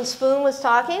 Right, when Spoon was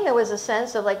talking, there was a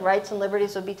sense of rights and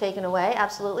liberties would be taken away.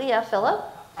 Absolutely, yeah, Philip?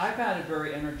 I found it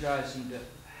very energizing to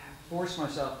force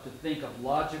myself to think of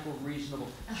logical, reasonable,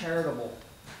 charitable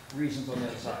reasons on the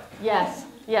other side. Yes,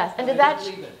 yes. And I did that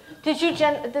believe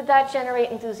it. did that generate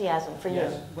enthusiasm for you?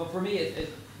 Yes, but for me, it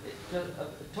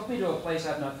took me to a place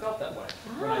I've not felt that way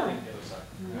when I think of the other side.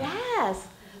 Yes,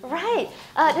 right.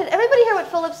 Did everybody hear what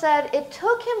Philip said? It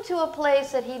took him to a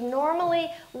place that he normally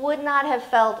would not have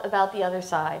felt about the other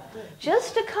side.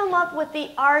 Just to come up with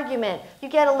the argument, you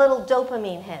get a little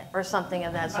dopamine hit or something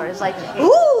of that sort. It's like,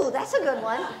 ooh, that's a good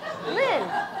one.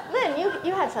 Lynn,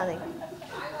 you had something.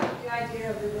 I like the idea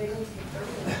of relating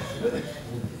to the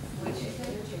which is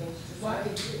interchanged.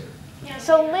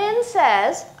 So Lynn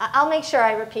says, I'll make sure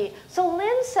I repeat. So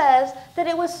Lynn says that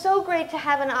it was so great to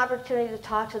have an opportunity to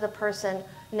talk to the person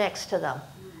next to them.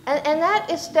 And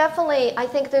that is definitely, I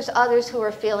think there's others who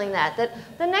are feeling that. That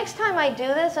the next time I do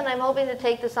this, and I'm hoping to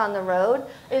take this on the road,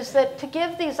 is that to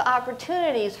give these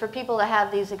opportunities for people to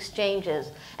have these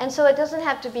exchanges. And so it doesn't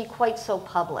have to be quite so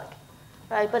public,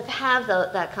 right? But to have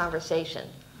that conversation.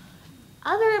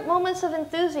 Other moments of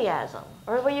enthusiasm,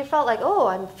 or where you felt like, oh,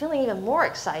 I'm feeling even more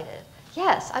excited.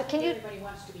 Yes, can you? Everybody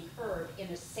wants to be heard in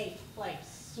a safe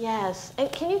place. Yes,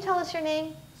 and can you tell us your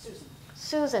name? Susan.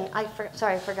 Susan,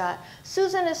 sorry, I forgot.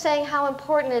 Susan is saying how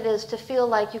important it is to feel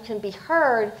like you can be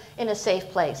heard in a safe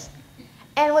place.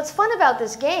 And what's fun about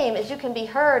this game is you can be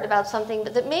heard about something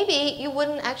that maybe you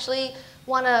wouldn't actually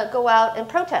want to go out and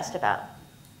protest about.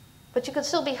 But you could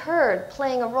still be heard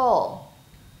playing a role.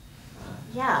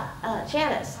 Yeah,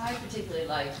 Janice. I particularly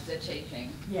liked the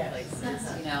chafing Yes. places,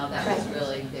 that was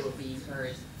really, they would be heard,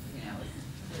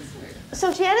 it was weird.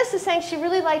 So Janice is saying she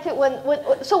really liked it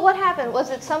so what happened?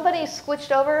 Was it somebody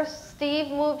switched over, Steve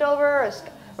moved over,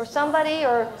 or somebody,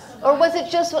 or was it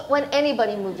just when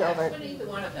anybody moved over? When either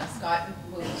one of them, Scott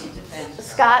moved to defend.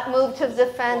 Scott moved to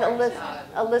defend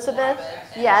Elizabeth?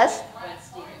 Yes.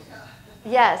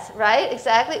 Yes, right,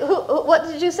 exactly. What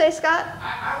did you say, Scott?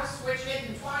 I was switched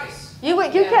in twice. You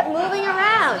kept moving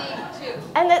around.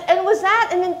 And was that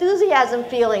an enthusiasm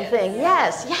feeling thing?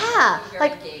 Yes, yeah.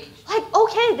 Like,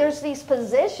 okay, there's these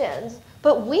positions,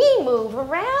 but we move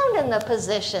around in the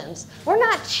positions. We're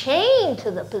not chained to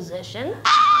the position.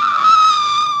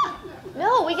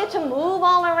 No, we get to move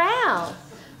all around.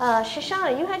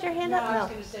 Shoshana, you had your hand up? No, I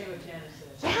was going to say what Janice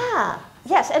said. Yeah.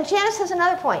 Yes, and Janice has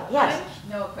another point. Yes.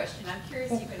 No question. I'm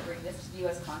curious if you can bring this to the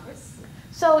U.S. Congress.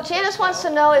 So Janice wants to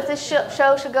know if this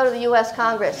show should go to the U.S.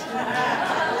 Congress.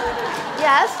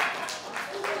 Yes.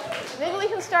 Maybe we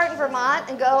can start in Vermont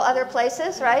and go other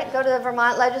places, right? Go to the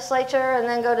Vermont legislature and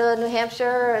then go to New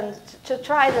Hampshire and to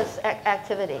try this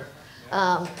activity.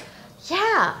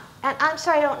 Yeah. And I'm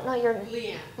sorry, I don't know your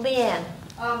name. Leanne.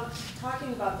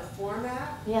 Talking about the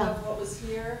format of what was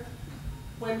here,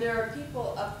 when there are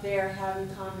people up there having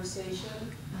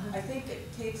conversation, I think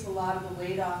it takes a lot of the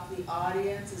weight off the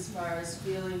audience as far as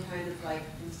feeling kind of like,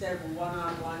 instead of a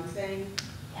one-on-one thing,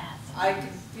 I could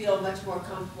feel much more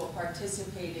comfortable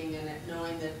participating in it,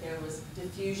 knowing that there was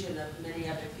diffusion of many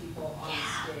other people on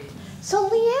the stage. So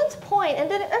Leanne's point, and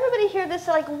did everybody hear this,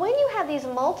 like when you have these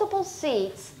multiple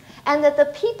seats, and that the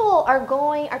people are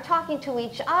talking to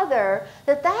each other,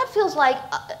 that feels like,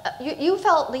 you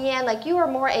felt, Leanne, like you were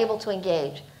more able to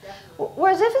engage.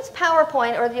 Whereas if it's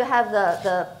PowerPoint or you have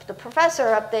the professor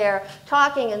up there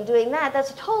talking and doing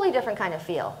that's a totally different kind of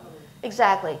feel.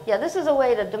 Exactly. Yeah, this is a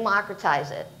way to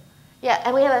democratize it. Yeah,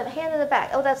 and we have a hand in the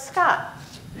back. Oh, that's Scott.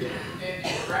 In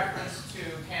reference to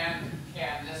can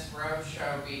this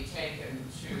roadshow be taken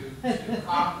to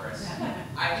Congress,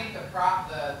 I think the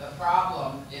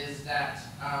problem is that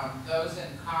those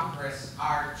in Congress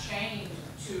are chained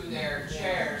to their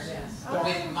chairs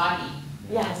with money.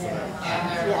 Yes. And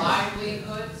their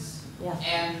livelihoods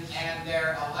and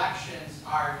their elections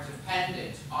are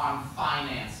dependent on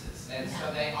finances. and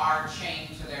so they are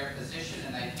chained to their position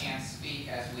and they can't speak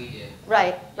as we did.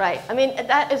 Right, right. I mean,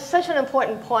 that is such an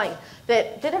important point.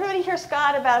 Did everybody hear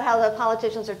Scott about how the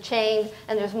politicians are chained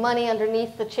and there's money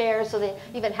underneath the chairs, so they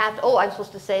even have to, oh, I'm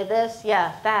supposed to say this?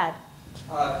 Yeah, bad.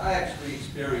 I actually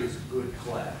experienced good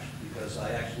clash because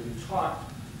I actually talked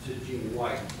to Jean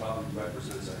White, who probably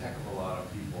represents a heck of a lot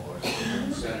of people,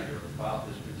 or senator, about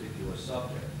this particular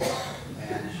subject.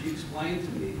 And she explained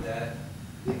to me that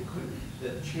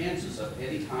the chances of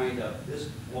any kind of this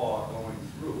law going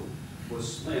through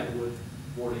was slim with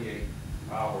 48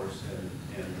 hours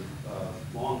and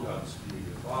long guns being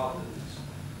involved in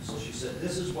this. So she said,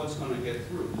 this is what's going to get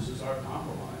through. This is our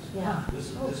compromise. Yeah.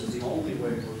 This is the only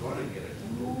way we're going to get it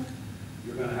through.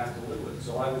 You're going to have to live with it.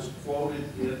 So I was quoted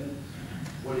in,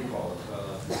 what do you call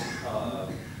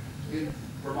it, in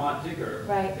Vermont Digger,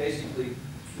 right, basically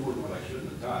doing what I shouldn't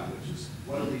have done, which is,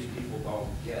 what do these people don't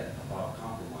get about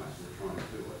compromise? We're trying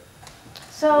to do it.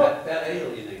 So that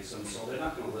alienates them, so they're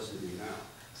not going to listen to me now.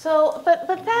 So, but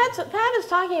that is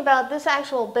talking about this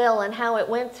actual bill and how it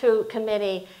went through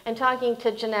committee, and talking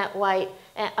to Jeanette White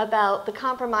about the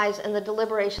compromise and the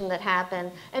deliberation that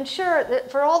happened. And sure,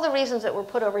 for all the reasons that were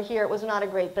put over here, it was not a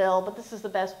great bill, but this is the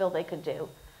best bill they could do.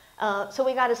 So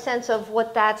we got a sense of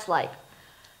what that's like.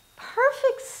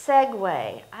 Perfect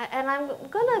segue, and I'm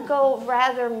going to go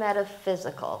rather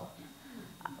metaphysical.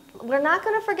 We're not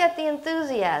going to forget the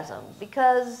enthusiasm,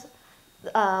 because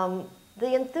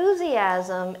the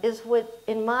enthusiasm is what,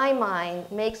 in my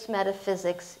mind, makes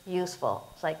metaphysics useful.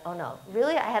 It's like, oh no,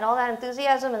 really? I had all that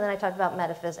enthusiasm and then I talked about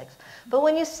metaphysics. But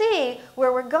when you see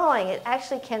where we're going, it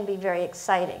actually can be very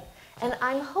exciting. And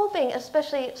I'm hoping,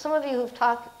 especially some of you who've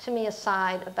talked to me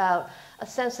aside about a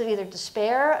sense of either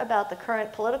despair about the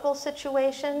current political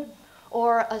situation,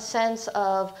 or a sense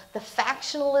of the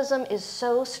factionalism is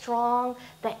so strong,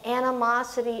 the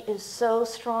animosity is so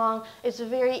strong, it's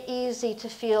very easy to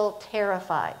feel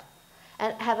terrified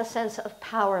and have a sense of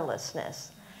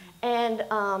powerlessness. And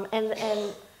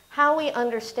how we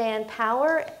understand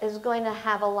power is going to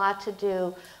have a lot to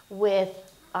do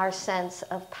with our sense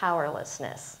of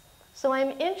powerlessness. So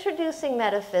I'm introducing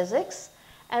metaphysics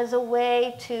as a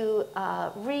way to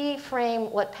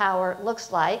reframe what power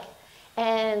looks like.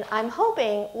 And I'm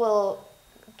hoping will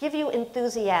give you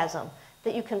enthusiasm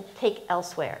that you can take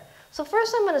elsewhere. So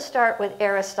first I'm going to start with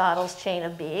Aristotle's chain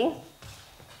of being.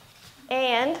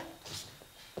 And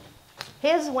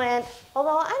his went,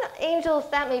 although angels,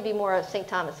 that may be more of St.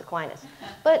 Thomas Aquinas.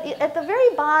 But at the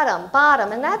very bottom,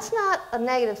 and that's not a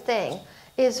negative thing,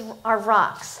 are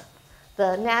rocks,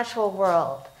 the natural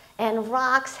world. And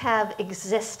rocks have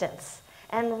existence.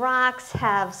 And rocks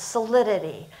have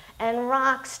solidity. And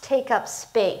rocks take up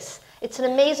space. It's an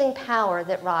amazing power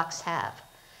that rocks have.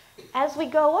 As we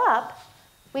go up,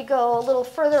 we go a little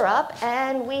further up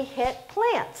and we hit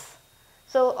plants.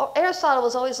 So Aristotle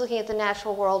was always looking at the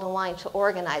natural world and wanting to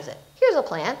organize it. Here's a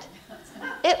plant.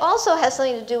 It also has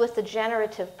something to do with the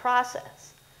generative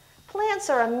process.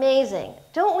 Plants are amazing.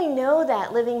 Don't we know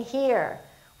that living here?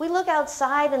 We look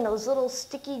outside and those little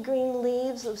sticky green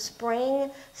leaves of spring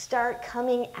start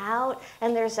coming out,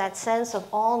 and there's that sense of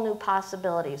all new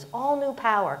possibilities, all new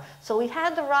power. So we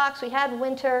had the rocks, we had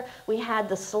winter, we had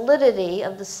the solidity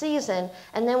of the season,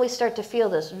 and then we start to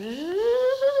feel this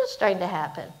starting to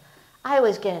happen. I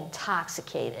always get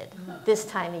intoxicated this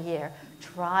time of year.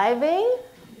 Driving,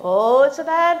 oh, it's a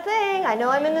bad thing. I know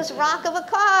I'm in this rock of a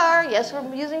car. Yes,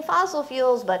 we're using fossil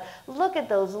fuels, but look at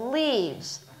those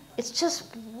leaves. It's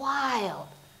just wild.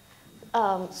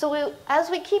 As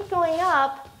we keep going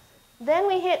up, then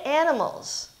we hit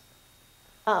animals.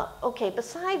 Okay,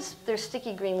 besides their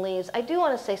sticky green leaves, I do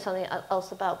want to say something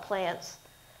else about plants.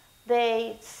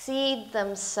 They seed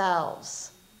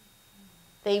themselves.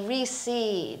 They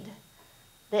reseed.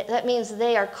 That means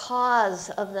they are cause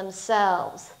of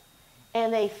themselves.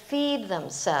 And they feed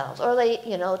themselves. Or they,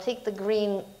 take the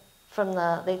green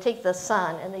they take the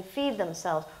sun and they feed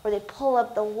themselves, or they pull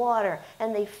up the water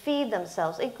and they feed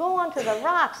themselves. They go onto the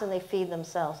rocks and they feed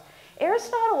themselves.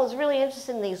 Aristotle was really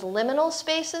interested in these liminal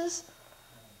spaces.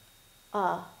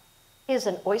 Is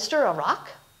an oyster a rock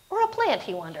or a plant,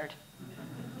 he wondered?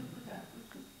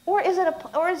 Or is it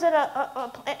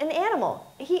an animal?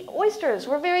 Oysters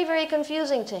were very, very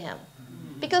confusing to him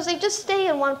because they just stay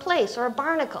in one place, or a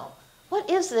barnacle. What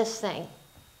is this thing?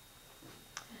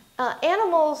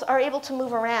 Animals are able to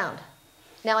move around.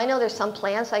 Now, I know there's some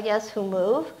plants, I guess, who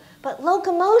move, but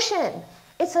locomotion.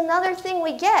 it's another thing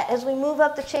we get as we move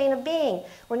up the chain of being.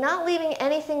 We're not leaving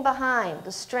anything behind.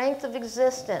 The strength of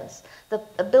existence, the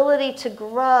ability to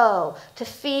grow, to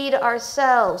feed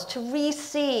ourselves, to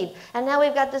reseed. And now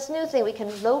we've got this new thing. We can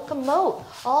locomote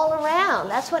all around.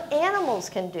 That's what animals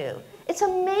can do. It's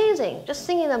amazing, just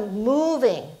seeing them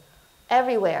moving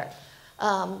everywhere.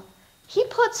 He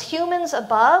puts humans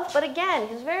above, but again,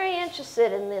 he's very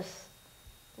interested in this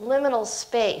liminal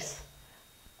space.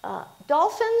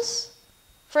 Dolphins,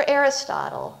 for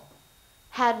Aristotle,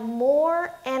 had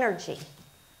more energy,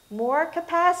 more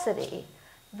capacity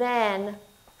than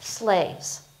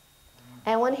slaves.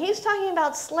 And when he's talking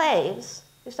about slaves,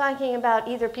 he's talking about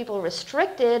either people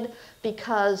restricted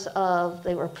because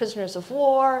they were prisoners of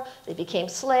war, they became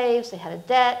slaves, they had a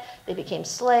debt, they became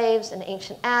slaves in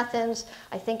ancient Athens.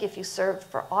 I think if you served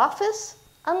for office,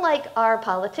 unlike our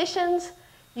politicians,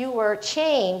 you were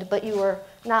chained, but you were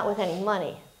not with any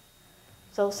money.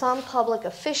 So some public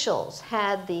officials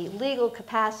had the legal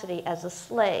capacity as a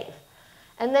slave.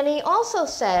 And then he also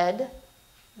said,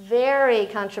 very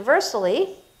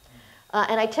controversially,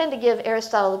 and I tend to give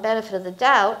Aristotle the benefit of the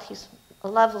doubt, he's a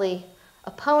lovely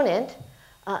opponent,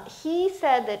 he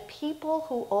said that people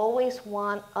who always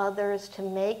want others to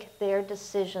make their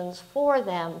decisions for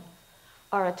them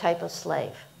are a type of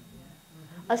slave.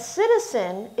 A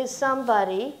citizen is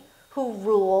somebody who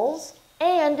rules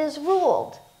and is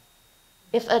ruled.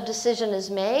 If a decision is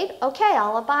made, okay,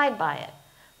 I'll abide by it.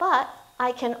 But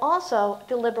I can also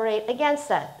deliberate against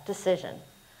that decision.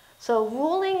 So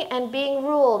ruling and being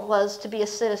ruled was to be a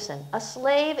citizen. A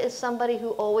slave is somebody who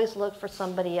always looked for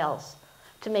somebody else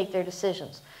to make their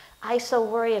decisions. I so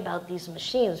worry about these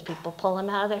machines. People pull them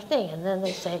out of their thing, and then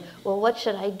they say, well, what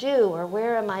should I do? Or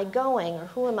where am I going? Or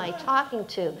who am I talking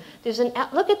to?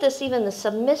 Look at this, even the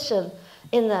submissive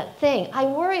in the thing. I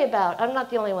worry about, I'm not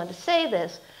the only one to say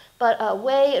this, but a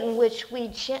way in which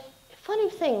funny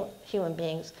thing, human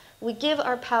beings, we give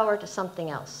our power to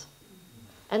something else,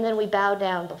 and then we bow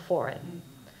down before it.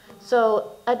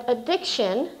 So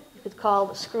addiction, you could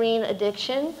call screen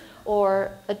addiction,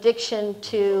 or addiction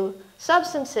to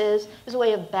substances, is a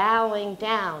way of bowing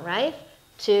down, right,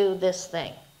 to this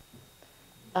thing.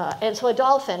 And so a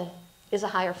dolphin is a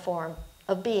higher form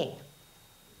of being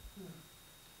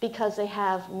because they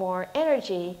have more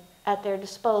energy at their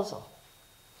disposal.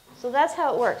 So that's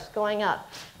how it works, going up.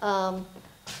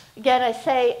 Again, I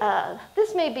say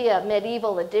this may be a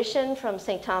medieval edition from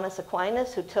St. Thomas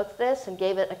Aquinas, who took this and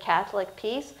gave it a Catholic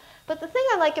piece. But the thing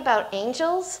I like about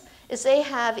angels is they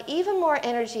have even more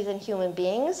energy than human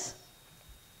beings.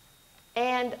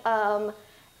 And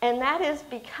that is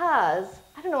because,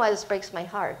 I don't know why this breaks my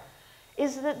heart,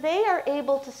 is that they are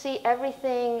able to see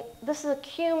everything. This is a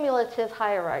cumulative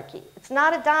hierarchy. It's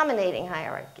not a dominating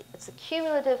hierarchy. It's a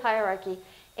cumulative hierarchy.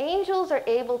 Angels are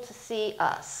able to see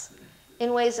us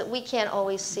in ways that we can't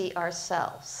always see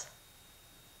ourselves.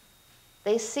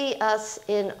 They see us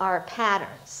in our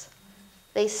patterns.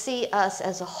 They see us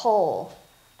as a whole.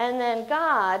 And then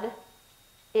God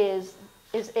is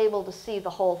able to see the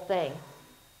whole thing.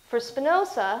 For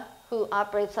Spinoza, who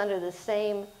operates under the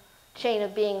same chain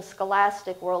of being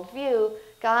scholastic worldview,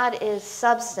 God is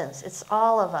substance. It's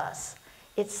all of us.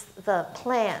 It's the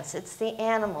plants, it's the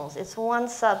animals, it's one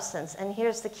substance, and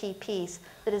here's the key piece,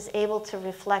 that is able to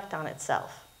reflect on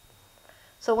itself.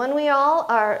 So when we all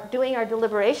are doing our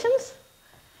deliberations,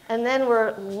 and then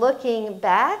we're looking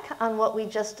back on what we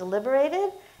just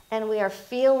deliberated, and we are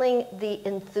feeling the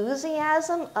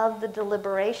enthusiasm of the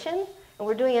deliberation, and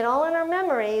we're doing it all in our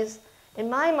memories, in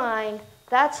my mind,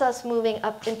 that's us moving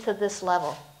up into this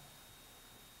level.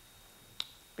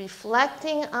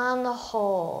 Reflecting on the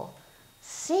whole,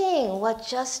 seeing what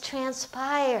just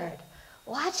transpired,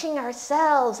 watching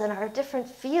ourselves and our different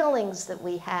feelings that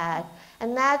we had.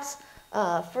 And that's,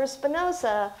 for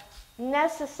Spinoza,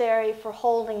 necessary for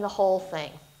holding the whole thing.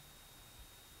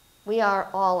 We are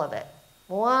all of it.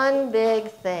 One big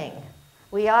thing.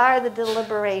 We are the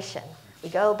deliberation. We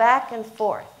go back and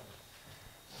forth.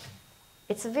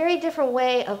 It's a very different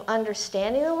way of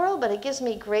understanding the world, but it gives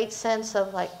me great sense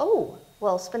of like, oh,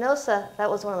 well, Spinoza, that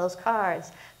was one of those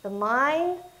cards. The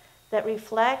mind that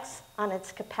reflects on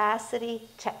its capacity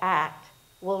to act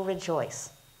will rejoice.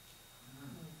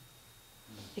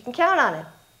 You can count on it.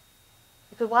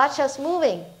 You could watch us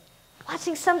moving,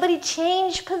 watching somebody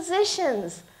change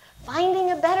positions,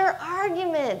 finding a better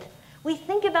argument. We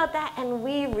think about that and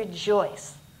we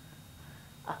rejoice.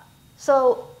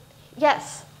 So,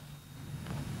 yes?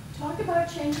 Talk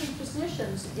about changing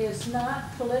positions is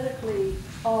not politically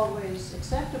always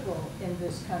acceptable in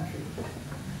this country.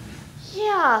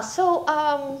 Yeah, so,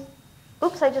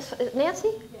 oops, Nancy?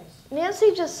 Yes.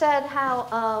 Nancy just said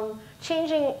how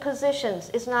changing positions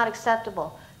is not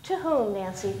acceptable. To whom,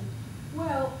 Nancy?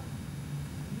 Well,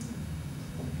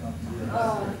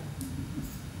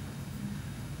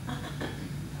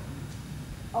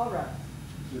 all right.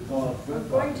 I'm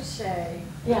going to say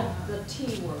the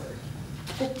T word.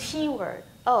 The T word.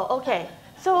 Oh, okay.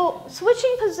 So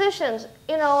switching positions,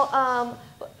 you know,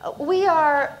 we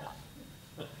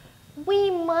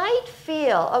might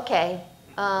feel, okay,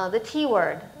 the T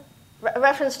word,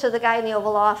 reference to the guy in the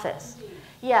Oval Office.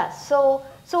 Yes, so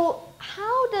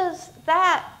how does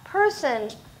that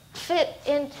person fit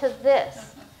into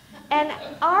this? And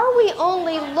are we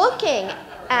only looking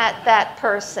at that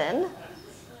person?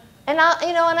 And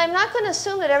I'm not going to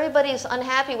assume that everybody's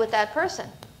unhappy with that person,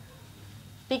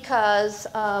 because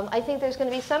I think there's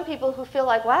going to be some people who feel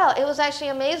like, wow, it was actually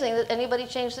amazing that anybody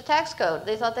changed the tax code.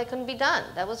 They thought that couldn't be done.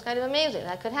 That was kind of amazing.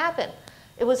 That could happen.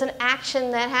 It was an action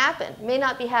that happened. May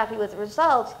not be happy with the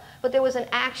results, but there was an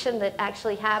action that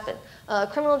actually happened.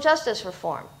 Criminal justice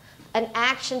reform. An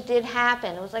action did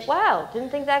happen. It was like, wow,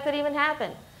 didn't think that could even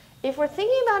happen. If we're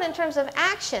thinking about it in terms of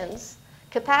actions,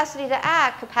 capacity to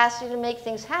act, capacity to make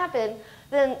things happen,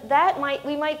 then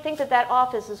we might think that that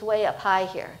office is way up high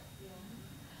here.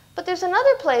 But there's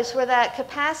another place where that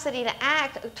capacity to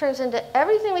act turns into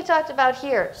everything we talked about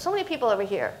here. So many people over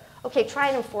here. Okay, try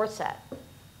and enforce that.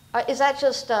 Is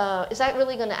that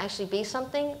really going to actually be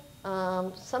something?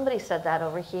 Somebody said that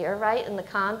over here, right, in the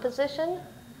con position.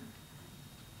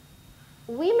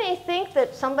 We may think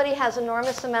that somebody has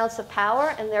enormous amounts of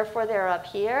power and therefore they're up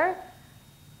here.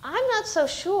 I'm not so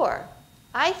sure.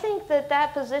 I think that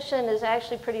that position is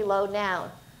actually pretty low down.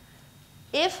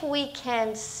 If we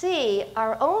can see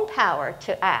our own power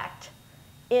to act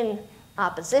in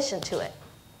opposition to it,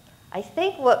 I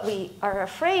think what we are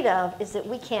afraid of is that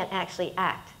we can't actually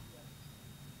act.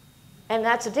 And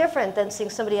that's different than seeing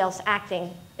somebody else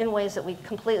acting in ways that we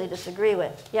completely disagree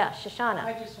with. Yeah, Shoshana.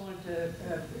 I just wanted to,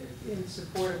 in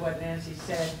support of what Nancy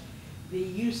said, the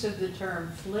use of the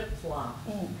term flip-flop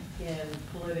in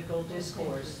political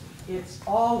discourse, it's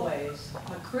always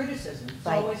a criticism. It's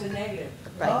always a negative.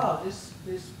 Right. Oh,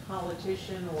 this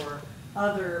politician or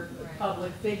other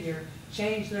public figure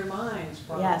changed their minds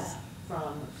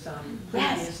from some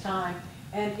previous time.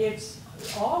 And it's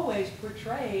always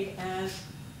portrayed as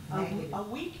a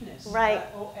weakness, right?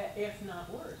 If not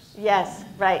worse. Yes,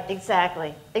 right,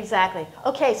 exactly, exactly.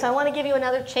 Okay, so I want to give you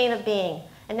another chain of being.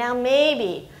 And now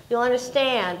maybe you'll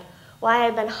understand why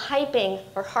I've been hyping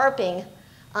or harping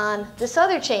on this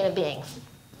other chain of being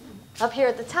up here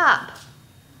at the top.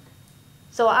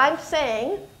 So I'm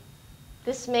saying,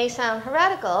 this may sound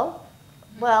heretical.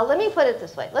 Well, let me put it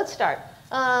this way. Let's start.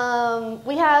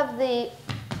 We have the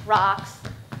rocks.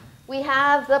 We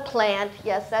have the plant.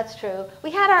 Yes, that's true.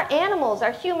 We had our animals,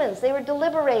 our humans. They were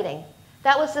deliberating.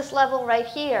 That was this level right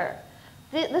here.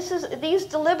 These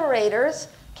deliberators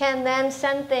can then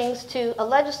send things to a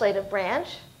legislative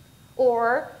branch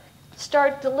or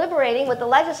start deliberating what the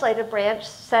legislative branch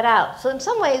set out. So in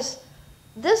some ways,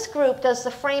 this group does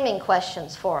the framing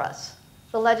questions for us,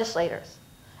 the legislators.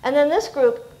 And then this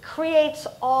group creates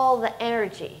all the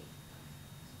energy.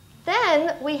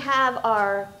 Then we have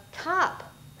our top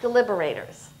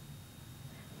deliberators.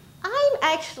 I'm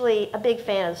actually a big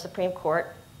fan of the Supreme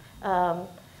Court.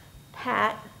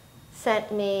 Pat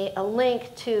sent me a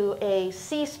link to a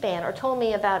C-SPAN, or told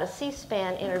me about a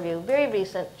C-SPAN interview, very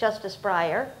recent, Justice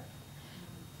Breyer,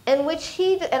 in which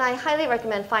and I highly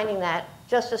recommend finding that,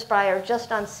 Justice Breyer,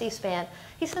 just on C-SPAN.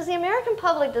 He says the American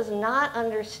public does not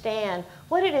understand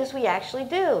what it is we actually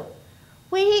do.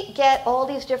 We get all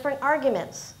these different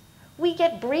arguments. We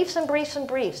get briefs and briefs and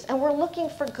briefs, and we're looking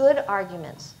for good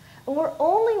arguments. And we're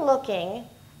only looking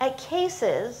at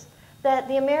cases that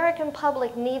the American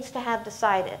public needs to have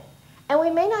decided. And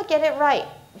we may not get it right.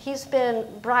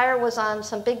 Breyer was on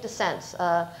some big dissents,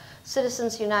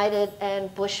 Citizens United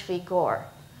and Bush v. Gore.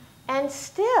 And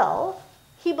still,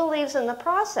 he believes in the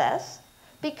process,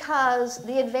 because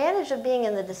the advantage of being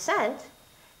in the dissent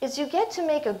is you get to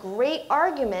make a great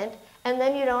argument, and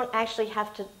then you don't actually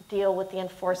have to deal with the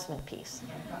enforcement piece.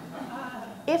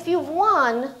 If you've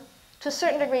won, to a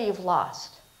certain degree, you've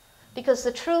lost, because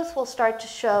the truth will start to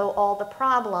show all the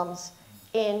problems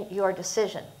in your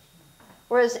decision.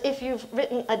 Whereas if you've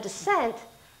written a dissent,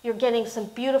 you're getting some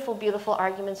beautiful, beautiful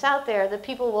arguments out there that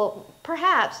people will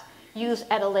perhaps use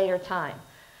at a later time.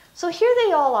 So here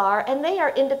they all are, and they are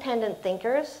independent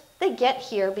thinkers. They get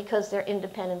here because they're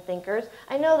independent thinkers.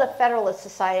 I know the Federalist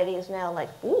Society is now like,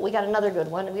 ooh, we got another good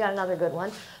one, we got another good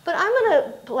one. But I'm going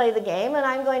to play the game, and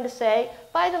I'm going to say,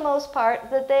 by the most part,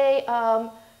 that they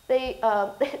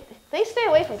stay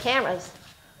away from cameras.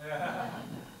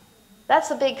 That's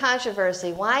the big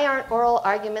controversy. Why aren't oral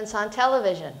arguments on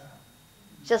television?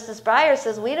 Justice Breyer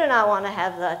says we do not want to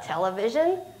have the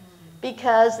television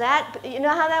because that, you know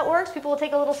how that works? People will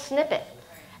take a little snippet.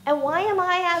 And why am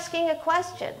I asking a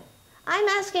question? I'm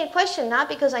asking a question not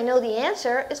because I know the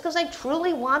answer, it's because I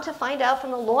truly want to find out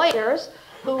from the lawyers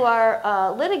who are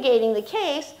litigating the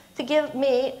case to give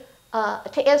me,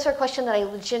 to answer a question that I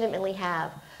legitimately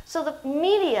have. So the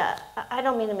media, I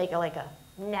don't mean to make it like a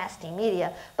nasty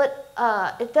media, but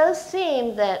it does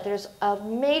seem that there's a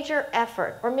major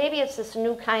effort, or maybe it's this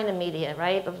new kind of media,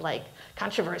 right, of like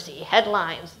controversy,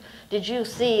 headlines. Did you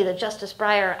see that Justice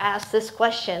Breyer asked this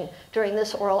question during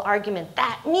this oral argument?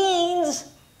 That means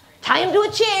tie him to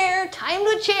a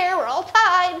chair, we're all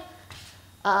tied.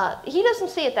 He doesn't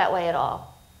see it that way at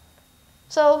all.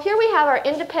 So here we have our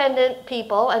independent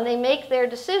people, and they make their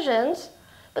decisions,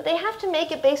 but they have to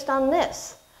make it based on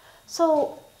this.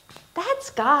 So that's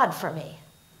God for me.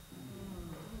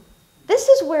 This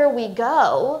is where we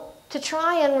go to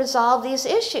try and resolve these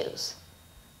issues,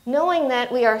 knowing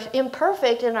that we are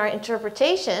imperfect in our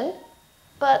interpretation,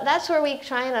 but that's where we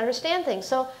try and understand things.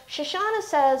 So Shoshana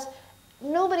says,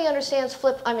 nobody understands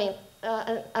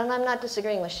and I'm not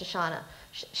disagreeing with Shoshana.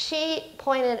 She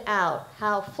pointed out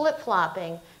how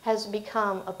flip-flopping has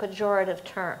become a pejorative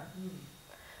term.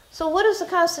 So what does the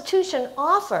Constitution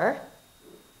offer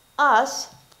us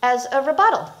as a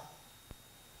rebuttal?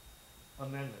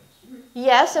 Amendments.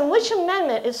 Yes, and which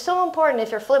amendment is so important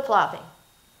if you're flip-flopping?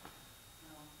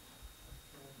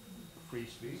 Free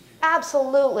speech.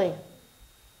 Absolutely.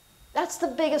 That's the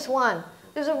biggest one.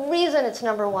 There's a reason it's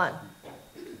number one.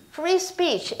 Free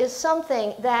speech is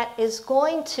something that is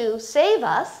going to save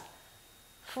us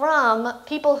from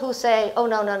people who say, oh,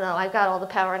 no, I've got all the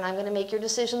power and I'm going to make your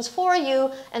decisions for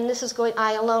you, and this is going,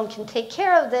 I alone can take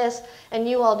care of this, and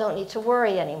you all don't need to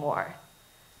worry anymore.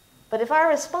 But if our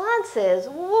response is,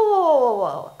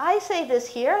 whoa, I say this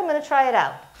here, I'm going to try it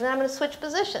out, and then I'm going to switch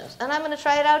positions, and I'm going to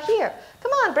try it out here.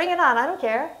 Come on, bring it on, I don't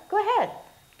care. Go ahead.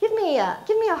 Give me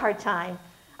a hard time.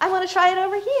 I want to try it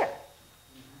over here.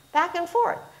 Back and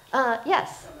forth.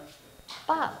 Yes,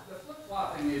 Bob. The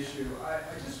flip-flopping issue, I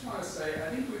just want to say,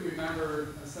 I think we remember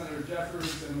Senator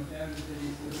Jeffers and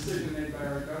the decision made by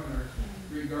our governor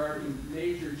regarding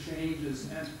major changes.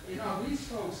 And, you know, these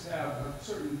folks have a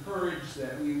certain courage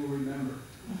that we will remember.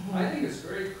 I think it's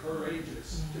very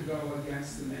courageous to go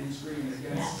against the mainstream,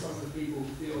 against some of the people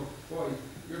who feel, boy,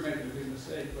 you're making a big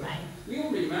mistake. But we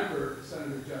will remember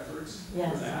Senator Jeffers for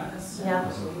that. Yeah.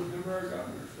 So we'll remember our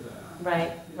governor for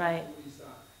that. Right.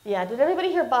 Yeah, did everybody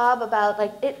hear Bob about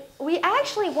we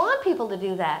actually want people to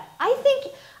do that. I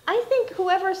think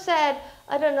whoever said,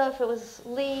 I don't know if it was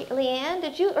Leanne,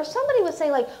 did you, or somebody was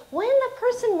saying when the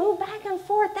person moved back and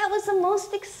forth, that was the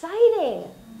most exciting.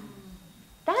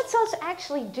 That's us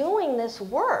actually doing this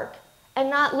work and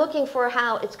not looking for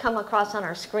how it's come across on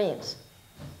our screens,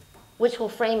 which will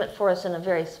frame it for us in a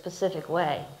very specific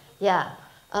way. Yeah.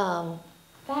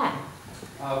 Pat.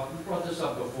 We brought this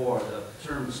up before, the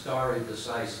term stare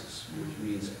decisis, which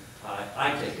means,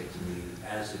 I take it to mean,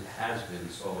 as it has been,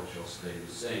 so it shall stay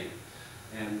the same.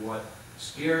 And what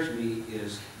scares me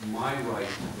is my right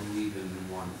to believe in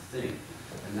one thing,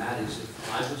 and that is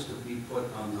if I was to be put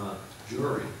on the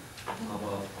jury of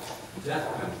a death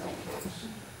penalty case,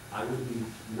 I would be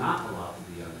not allowed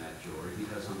to be on that jury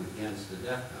because I'm against the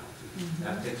death penalty.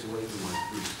 That takes away from my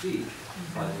free speech,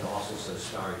 but it also says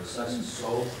stare decisis.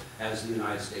 So, as the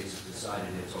United States has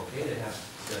decided it's okay to have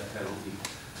death penalty,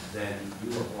 then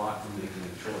you are blocked from making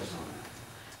a choice on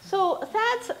that. So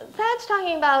that's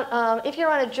talking about if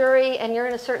you're on a jury and you're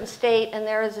in a certain state and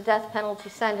there is a death penalty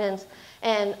sentence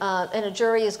and a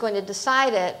jury is going to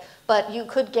decide it, but you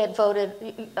could get voted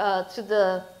to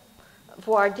the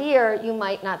voir dire, you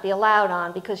might not be allowed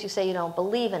on because you say you don't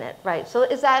believe in it, right? So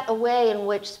is that a way in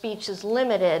which speech is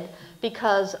limited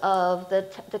because of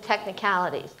the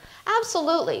technicalities?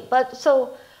 Absolutely. But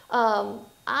so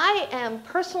I am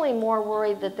personally more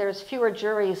worried that there's fewer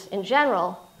juries in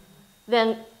general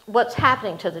than what's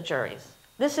happening to the juries.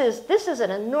 This is an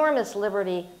enormous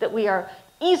liberty that we are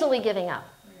easily giving up.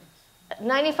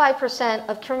 95%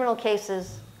 of criminal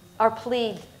cases are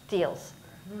plea deals.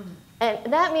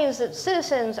 And that means that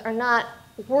citizens are not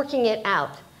working it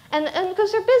out. And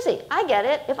because they're busy. I get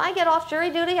it. If I get off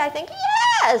jury duty, I think,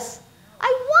 yes,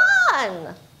 I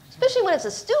won. Especially when it's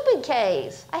a stupid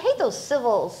case. I hate those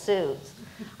civil suits.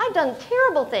 I've done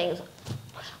terrible things.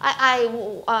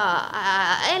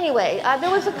 Anyway,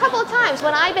 there was a couple of times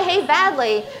when I behaved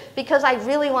badly because I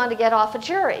really wanted to get off a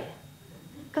jury.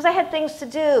 Because I had things to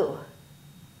do.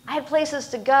 I had places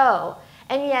to go.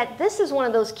 And yet, this is one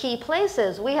of those key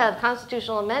places. We have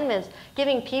constitutional amendments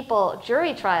giving people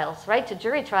jury trials, right to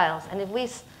jury trials. And if we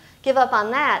give up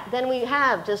on that, then we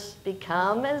have just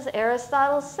become, as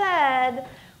Aristotle said,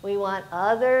 we want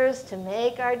others to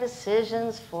make our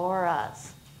decisions for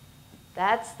us.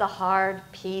 That's the hard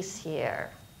piece here.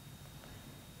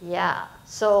 Yeah,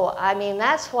 so I mean,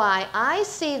 that's why I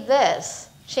see this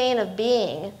chain of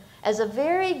being as a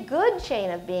very good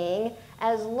chain of being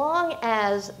as long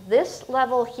as this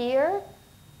level here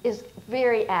is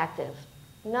very active.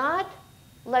 Not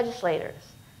legislators,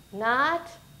 not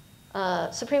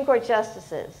Supreme Court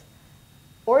justices,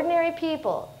 ordinary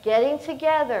people getting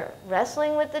together,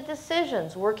 wrestling with the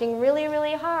decisions, working really,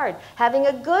 really hard, having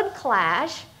a good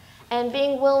clash, and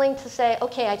being willing to say,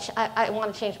 okay, I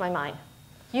want to change my mind.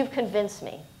 You've convinced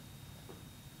me.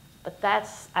 But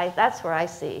that's where I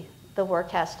see the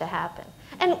work has to happen.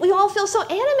 And we all feel so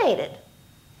animated.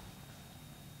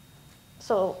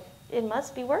 So it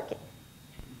must be working.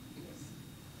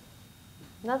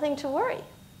 Nothing to worry.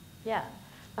 Yeah.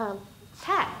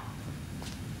 Pat.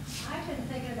 I've been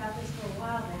thinking about this for a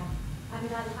while now. I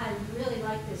mean, I really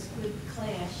like this good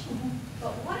clash.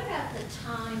 But what about the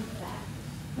time factor?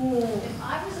 If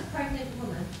I was a pregnant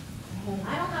woman,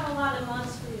 I don't have a lot of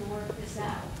months for you to work this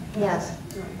out. Yes.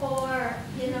 Or,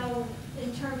 you know,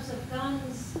 in terms of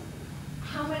guns,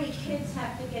 how many kids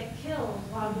have to get killed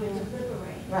while we're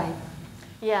deliberating? Right.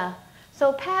 Yeah.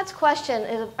 So Pat's question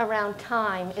is around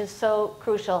time is so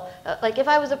crucial. Like if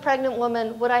I was a pregnant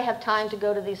woman, would I have time to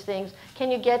go to these things? Can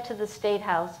you get to the State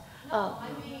House? No, I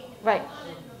mean, if right. I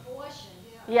wanted an abortion.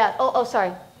 Yeah. Oh,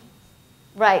 sorry.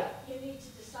 Right. You need to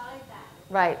decide that.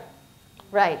 Right.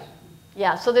 Right.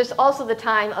 Yeah. So there's also the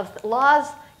time of laws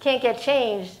can't get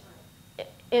changed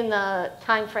in the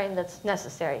time frame that's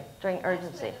necessary during urgency.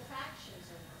 That's where the factions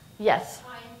are yes.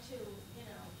 trying to, you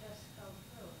know, just go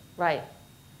through. Right.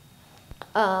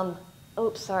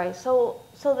 Oops, sorry. So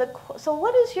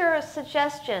what is your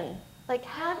suggestion? Like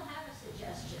how? I don't have a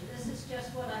suggestion. This is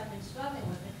just what I've been struggling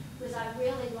with it because I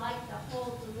really like the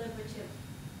whole deliberative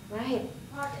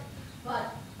part of it.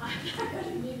 But I'm not going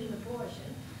to need an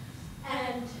abortion.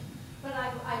 But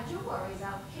I do worry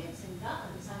about kids and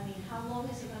guns. I mean, how long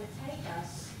is it going to take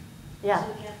us to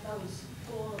get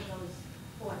all of those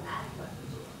automatic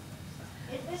weapons?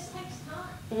 This takes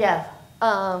time. Yes.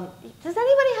 Does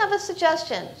anybody have a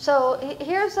suggestion? So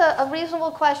here's a reasonable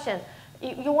question.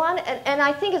 You want, and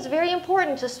I think it's very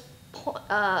important to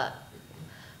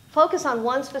focus on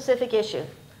one specific issue.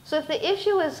 So if the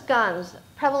issue is guns,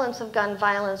 prevalence of gun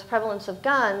violence, prevalence of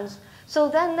guns, so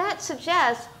then that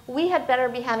suggests we had better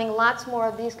be having lots more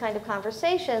of these kind of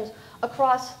conversations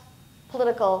across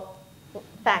political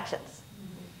factions.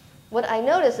 What I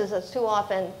notice is that too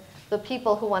often the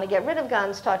people who want to get rid of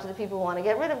guns talk to the people who want to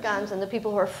get rid of guns, and the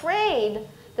people who are afraid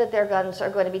that their guns are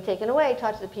going to be taken away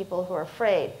talk to the people who are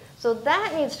afraid. So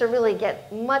that needs to really get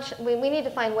much, we need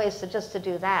to find ways to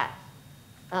do that.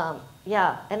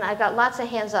 Yeah, and I've got lots of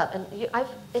hands up. And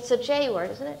it's a J word,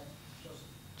 isn't it?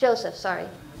 Joseph, sorry.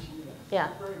 Yeah.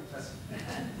 Very impressive.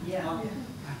 Yeah. I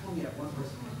only have one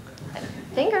person.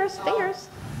 Fingers.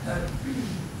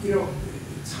 You know,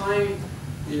 time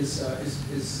is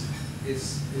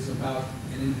about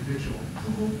an individual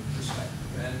perspective,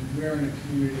 and we're in a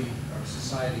community or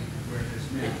society where there's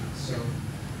many. So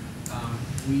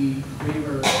we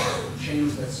favor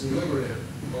change that's deliberative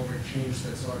over change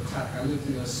that's autocratic. I lived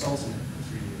in a sultanate for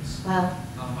 3 years. Wow.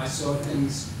 I saw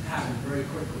things happen very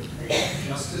quickly.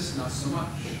 Justice, not so much.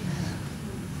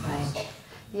 Right.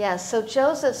 Yeah, so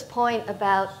Joseph's point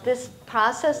about this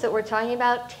process that we're talking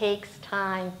about takes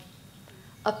time.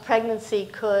 A pregnancy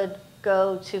could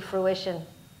go to fruition.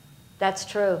 That's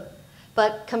true.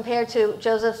 But compared to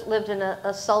Joseph lived in a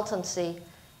sultancy,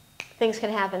 things can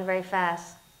happen very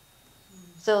fast.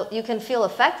 So you can feel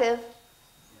effective,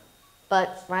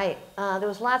 but right. There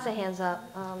was lots of hands up.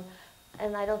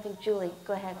 And I don't think Julie,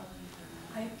 go ahead.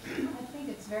 I think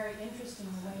it's very interesting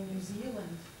the way New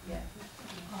Zealand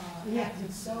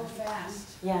acted so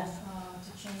fast to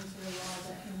change their laws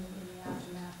in the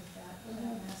aftermath of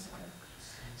that massacre.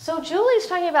 So Julie's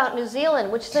talking about New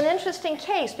Zealand, which is an interesting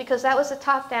case because that was a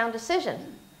top-down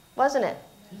decision, wasn't it?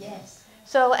 Yes.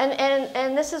 So,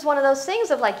 and this is one of those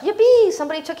things of like, yippee,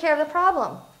 somebody took care of the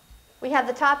problem. We have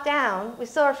the top-down. We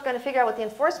still are going to figure out what the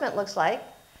enforcement looks like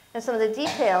and some of the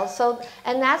details. So,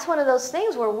 and that's one of those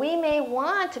things where we may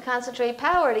want to concentrate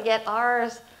power to get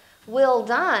ours will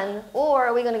done, or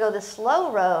are we going to go the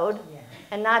slow road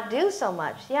and not do so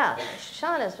much? Yeah,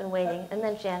 Shauna's been waiting, and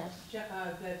then Janice.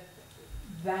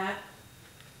 That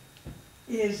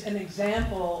is an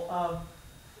example of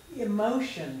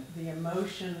emotion, the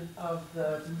emotion of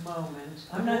the moment.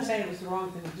 I'm not saying it was the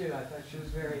wrong thing to do. I thought she was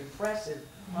very impressive.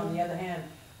 On the other hand,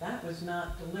 that was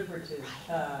not deliberative.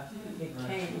 It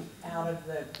came out of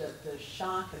the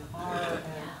shock and horror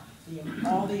and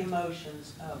all the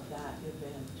emotions of that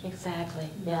event. Exactly.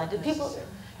 Yeah. Did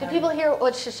people hear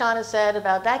what Shoshana said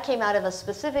about that? Came out of a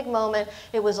specific moment.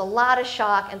 It was a lot of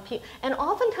shock, and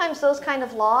oftentimes those kind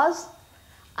of laws,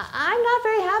 I'm not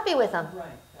very happy with them. Right.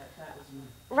 That was me.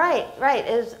 Right.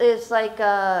 It's like,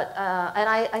 and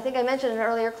I think I mentioned in an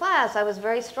earlier class, I was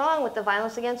very strong with the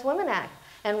Violence Against Women Act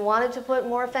and wanted to put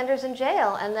more offenders in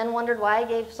jail, and then wondered why I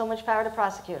gave so much power to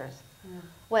prosecutors. Yeah.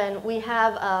 When we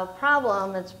have a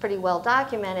problem, it's pretty well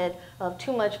documented, of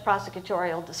too much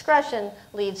prosecutorial discretion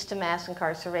leads to mass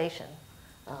incarceration.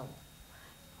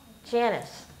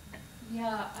 Janice.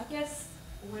 Yeah, I guess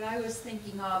what I was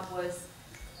thinking of was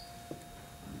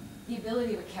the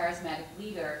ability of a charismatic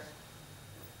leader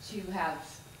to have,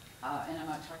 and I'm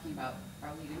not talking about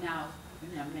our leader now,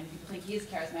 many people think he is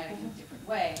charismatic in a different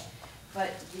way, but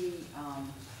the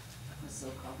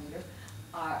so-called leader,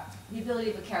 the ability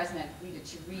of a charismatic leader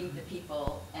to read the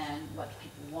people and what the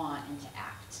people want and to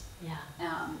act. Yeah.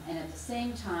 And at the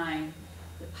same time,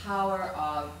 the power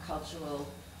of cultural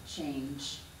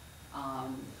change,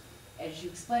 as you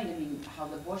explained, I mean, how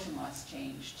the abortion laws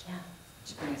changed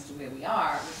to bring us to where we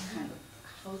are, was kind of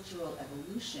a cultural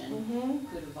evolution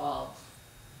could evolve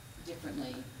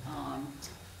differently.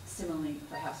 Similarly,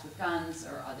 perhaps with guns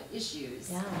or other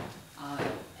issues. Yeah.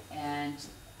 And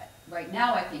right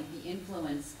now, I think the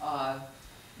influence of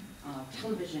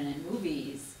television and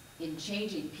movies in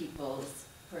changing people's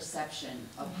perception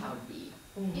of how to be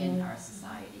in our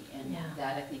society, and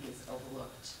that I think is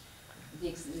overlooked.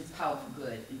 It's power for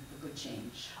good and for good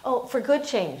change. Oh, for good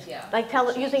change? Yeah. Like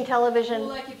using television? Well,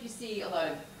 like if you see a lot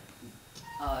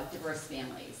of diverse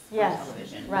families on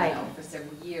television, right. For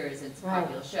several years, it's a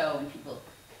popular show, and people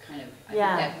kind of, I think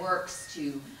that works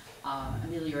to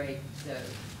ameliorate the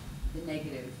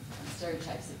negative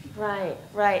stereotypes that people have.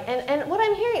 Right. And what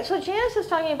I'm hearing, so Janice is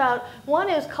talking about, one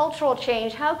is cultural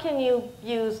change. How can you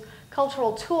use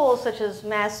cultural tools such as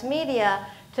mass media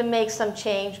to make some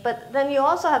change? But then you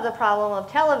also have the problem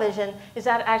of television. Is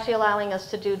that actually allowing us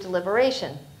to do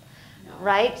deliberation? No.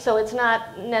 Right? So it's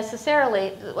not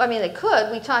necessarily, I mean, it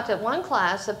could. We talked at one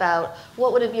class about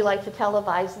what would it be like to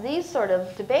televise these sort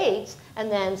of debates and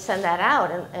then send that out.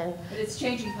 But it's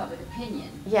changing public opinion.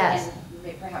 Yes.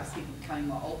 And perhaps people becoming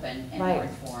more open and more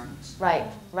informed.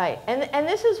 Right. And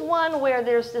this is one where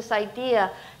there's this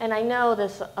idea, and I know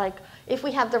this, like, if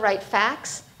we have the right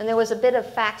facts, and there was a bit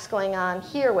of facts going on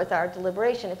here with our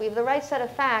deliberation, if we have the right set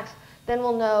of facts, then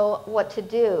we'll know what to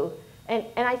do. And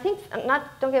I think,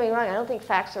 don't get me wrong, I don't think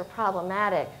facts are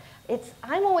problematic.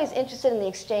 I'm always interested in the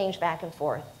exchange back and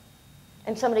forth.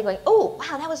 And somebody going, oh,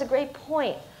 wow, that was a great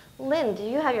point. Lynn, do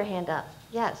you have your hand up?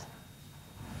 Yes.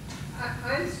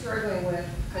 I'm struggling with,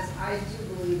 because I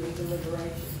do believe in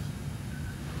deliberation.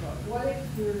 But what if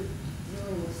you're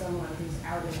dealing with someone who's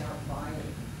out and out lying?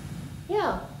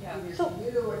 Yeah. Either So, to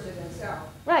you or to themselves.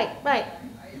 Right. I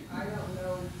don't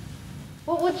know.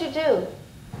 What would you do?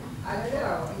 I don't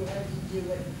know. You know, do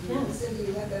you listen, do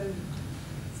you let them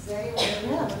say whatever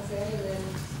they want to say and then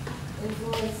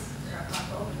influence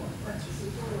people,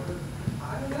 or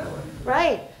I don't know.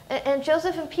 Right. And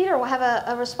Joseph and Peter will have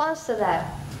a response to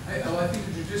that. I think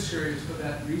the judiciary is for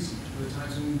that reason, for the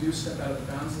times when we do step out of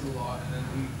the bounds of the law and then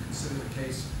we consider the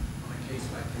case on a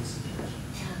case-by-case situation.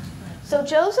 So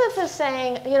Joseph is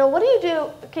saying, what do you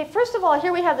do? Okay, first of all,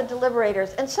 here we have the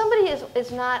deliberators, and somebody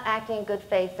is not acting in good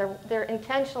faith. They're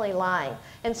intentionally lying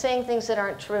and saying things that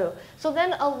aren't true. So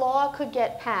then a law could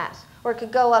get passed, or it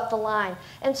could go up the line.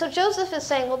 And so Joseph is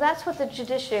saying, well, that's what the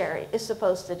judiciary is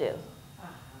supposed to do.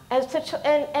 And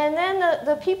then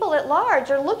the people at large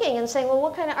are looking and saying, well,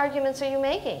 what kind of arguments are you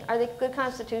making? Are they good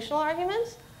constitutional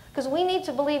arguments? Because we need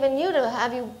to believe in you to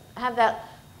have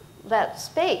that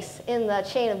space in the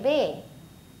chain of being.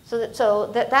 So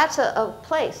that's a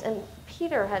place. And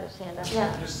Peter had his hand up.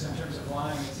 Yeah. Just in terms of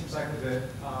lying, it seems like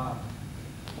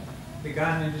the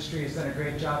gun industry has done a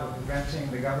great job of preventing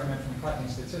the government from collecting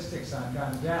statistics on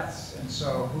gun deaths. And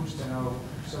so who's to know?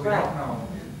 So we don't know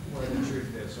where the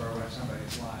truth is or when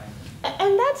somebody's lying.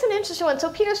 And that's an interesting one. So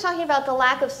Peter's talking about the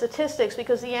lack of statistics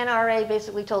because the NRA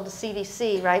basically told the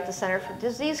CDC, right, the Center for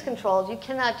Disease Control, you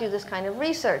cannot do this kind of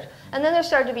research. And then there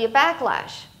started to be a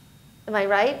backlash. Am I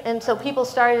right? And so people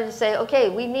started to say, okay,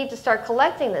 we need to start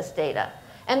collecting this data.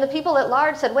 And the people at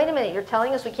large said, wait a minute, you're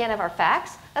telling us we can't have our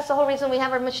facts? That's the whole reason we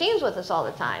have our machines with us all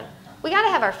the time. We got to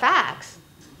have our facts.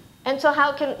 And so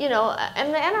how can,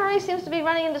 and the NRA seems to be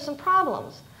running into some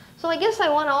problems. So I guess I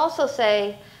want to also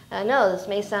say I know this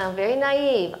may sound very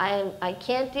naive. I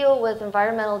can't deal with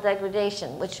environmental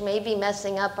degradation, which may be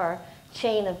messing up our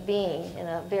chain of being in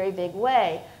a very big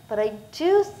way. But I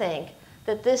do think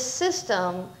that this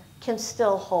system can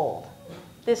still hold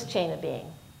this chain of being.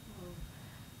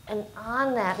 And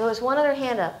on that, there was one other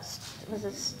hand up. Was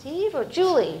it Steve or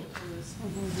Julie?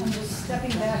 I'm just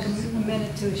stepping back a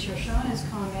minute to Shoshana's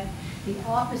comment. The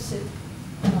opposite,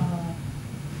 what am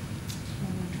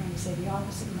I trying to say? The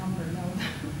opposite number, no.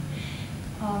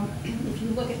 If you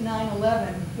look at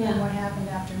 9/11 and what happened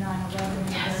after 9/11 in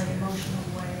a very emotional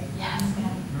way,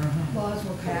 and laws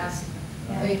were passed,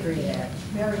 and very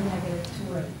negative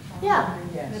toward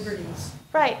liberties.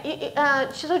 Right.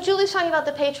 So Julie's talking about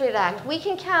the Patriot Act. We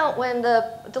can count when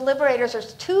the deliberators are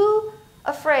too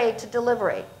afraid to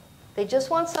deliberate. They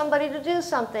just want somebody to do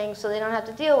something so they don't have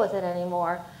to deal with it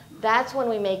anymore. That's when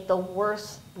we make the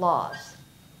worst laws,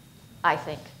 I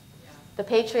think. The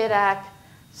Patriot Act,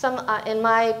 in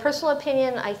my personal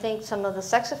opinion, I think some of the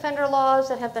sex offender laws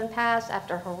that have been passed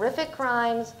after horrific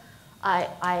crimes,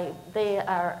 they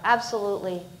are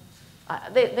absolutely,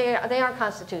 they aren't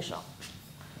constitutional.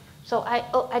 So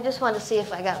I just wanted to see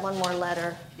if I got one more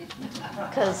letter,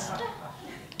 because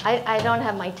I don't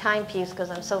have my timepiece because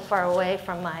I'm so far away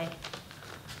from my,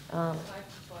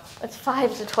 it's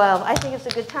 5 to 12. I think it's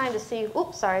a good time to see,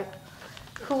 oops, sorry,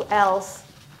 who else.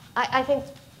 I think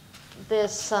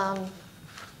this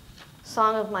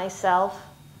Song of Myself,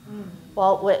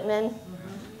 Walt Whitman,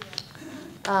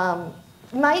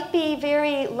 might be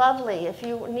very lovely if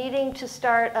you're needing to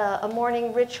start a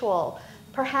morning ritual.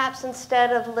 Perhaps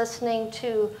instead of listening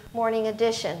to Morning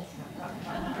Edition,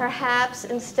 perhaps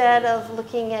instead of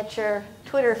looking at your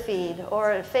Twitter feed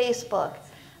or Facebook,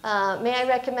 may I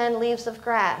recommend Leaves of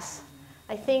Grass?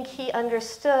 I think he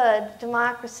understood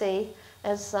democracy,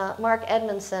 as Mark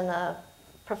Edmondson, a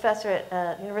professor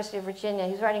at University of Virginia,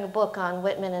 he's writing a book on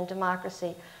Whitman and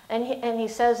democracy, and he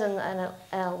says in an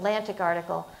Atlantic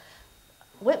article,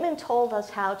 Whitman told us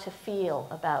how to feel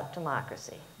about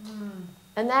democracy.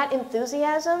 And that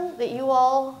enthusiasm that you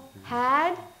all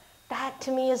had, that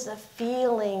to me is the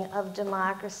feeling of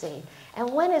democracy. And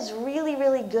when it's really,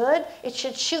 really good, it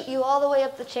should shoot you all the way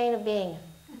up the chain of being,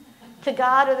 to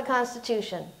God or the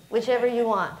Constitution, whichever you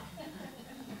want.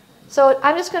 So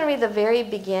I'm just going to read the very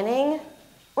beginning.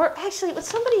 Or actually, would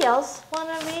somebody else want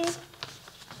to read?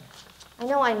 I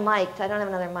know I'm mic'd. I don't have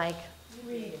another mic.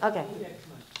 Okay.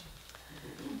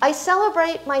 I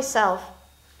celebrate myself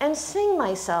and sing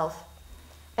myself.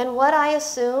 And what I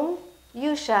assume,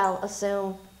 you shall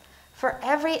assume. For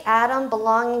every atom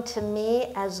belonging to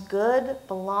me as good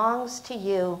belongs to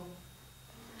you.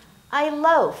 I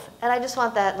loaf, and I just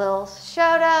want that little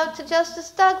shout out to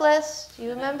Justice Douglas. Do you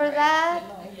remember that?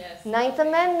 Yes. 9th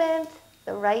Amendment,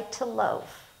 the right to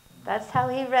loaf. That's how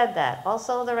he read that.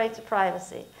 Also the right to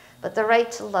privacy, but the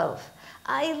right to loaf.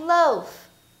 I loaf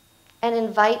and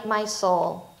invite my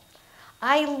soul.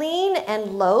 I lean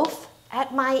and loaf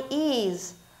at my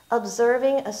ease,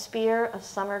 observing a spear of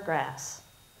summer grass.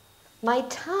 My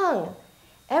tongue,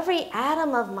 every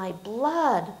atom of my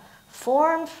blood,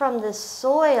 formed from this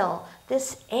soil,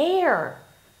 this air,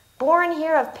 born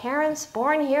here of parents,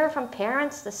 born here from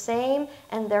parents the same,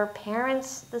 and their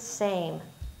parents the same.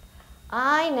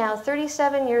 I, now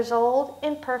 37 years old,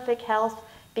 in perfect health,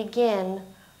 begin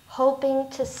hoping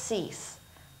to cease,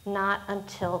 not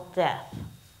until death.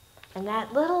 And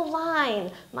that little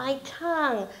line, my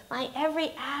tongue, my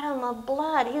every atom of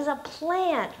blood, he's a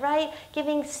plant, right?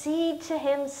 Giving seed to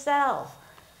himself.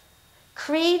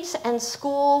 Creeds and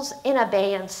schools in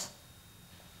abeyance.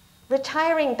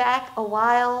 Retiring back a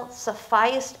while,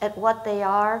 sufficed at what they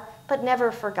are, but never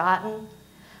forgotten.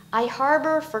 I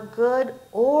harbor for good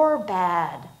or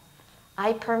bad.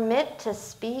 I permit to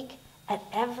speak at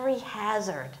every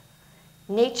hazard.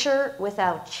 Nature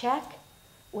without check,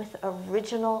 with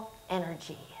original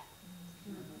energy.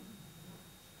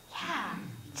 Yeah,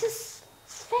 just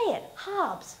say it,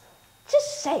 Hobbes.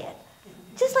 Just say it.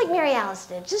 Just like Mary Alice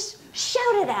did. Just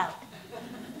shout it out.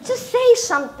 Just say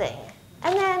something,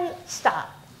 and then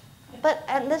stop.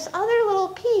 And this other little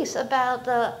piece about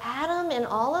the atom in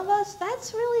all of us,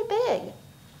 that's really big.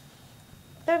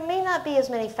 There may not be as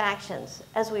many factions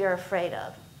as we are afraid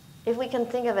of, if we can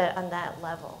think of it on that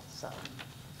level. So,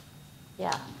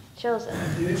 yeah. Joseph.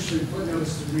 An interesting footnote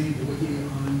is to read the wiki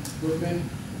on Whitman.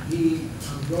 He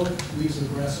wrote Leaves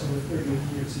of Grass over 38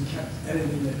 years. He kept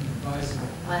editing it and revising it.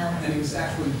 Wow. And he was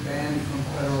actually banned from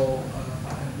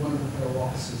one of the federal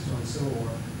offices during the Civil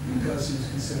War because he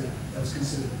was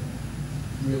considered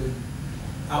really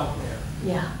out there.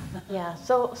 Yeah, yeah.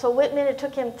 So Whitman, it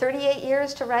took him 38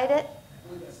 years to write it?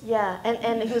 Yeah,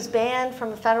 and he was banned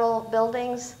from federal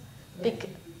buildings.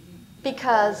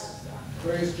 Because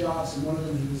various jobs, and one of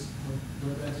them he was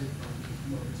prevented from being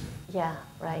promoted to. yeah,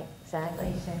 right,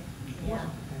 exactly. Yeah.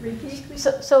 Repeat, please.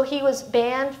 So he was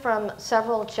banned from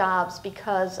several jobs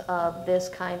because of this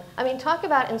kind. I mean, talk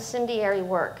about incendiary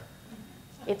work.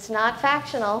 It's not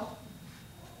factional.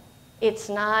 It's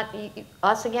not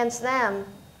us against them.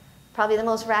 Probably the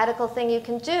most radical thing you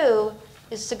can do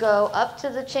is to go up to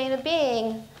the chain of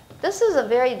being. This is a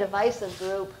very divisive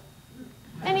group.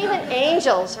 And even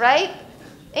angels, right?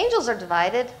 Angels are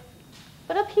divided.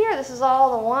 But up here, this is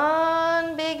all the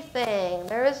one big thing.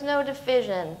 There is no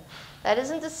division. That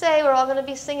isn't to say we're all going to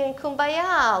be singing Kumbaya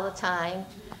all the time.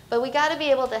 But we got to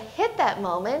be able to hit that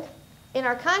moment in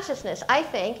our consciousness, I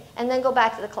think, and then go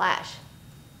back to the clash.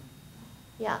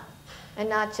 Yeah. And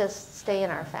not just stay in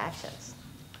our factions.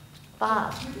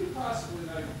 Bob. Could you possibly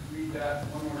read that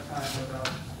one more time without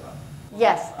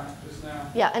Yes. just now?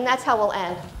 Yeah, and that's how we'll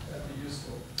end. That'd be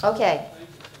useful. Okay.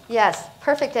 Yes,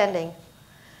 perfect ending.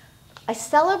 I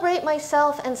celebrate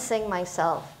myself and sing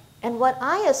myself, and what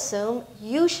I assume,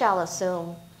 you shall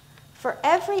assume. For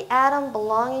every atom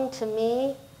belonging to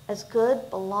me as good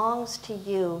belongs to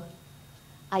you.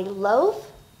 I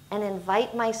loaf and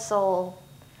invite my soul.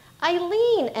 I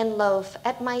lean and loaf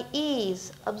at my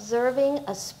ease, observing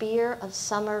a spear of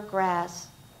summer grass.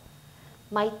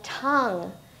 My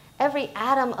tongue, every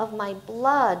atom of my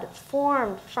blood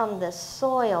formed from this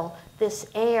soil, this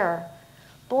air,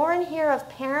 born here of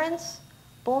parents,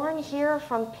 born here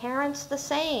from parents the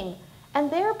same, and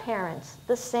their parents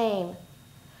the same.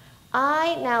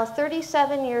 I, now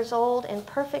 37 years old, in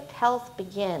perfect health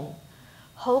begin,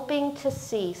 hoping to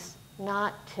cease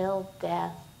not till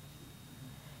death.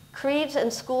 Creeds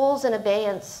and schools in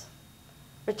abeyance,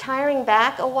 retiring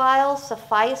back a while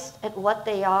sufficed at what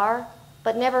they are,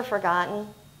 but never forgotten.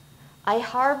 I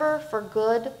harbor for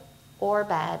good or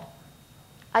bad.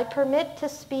 I permit to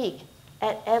speak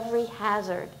at every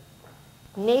hazard.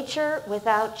 Nature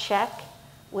without check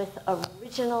with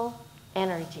original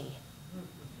energy.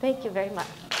 Thank you very much.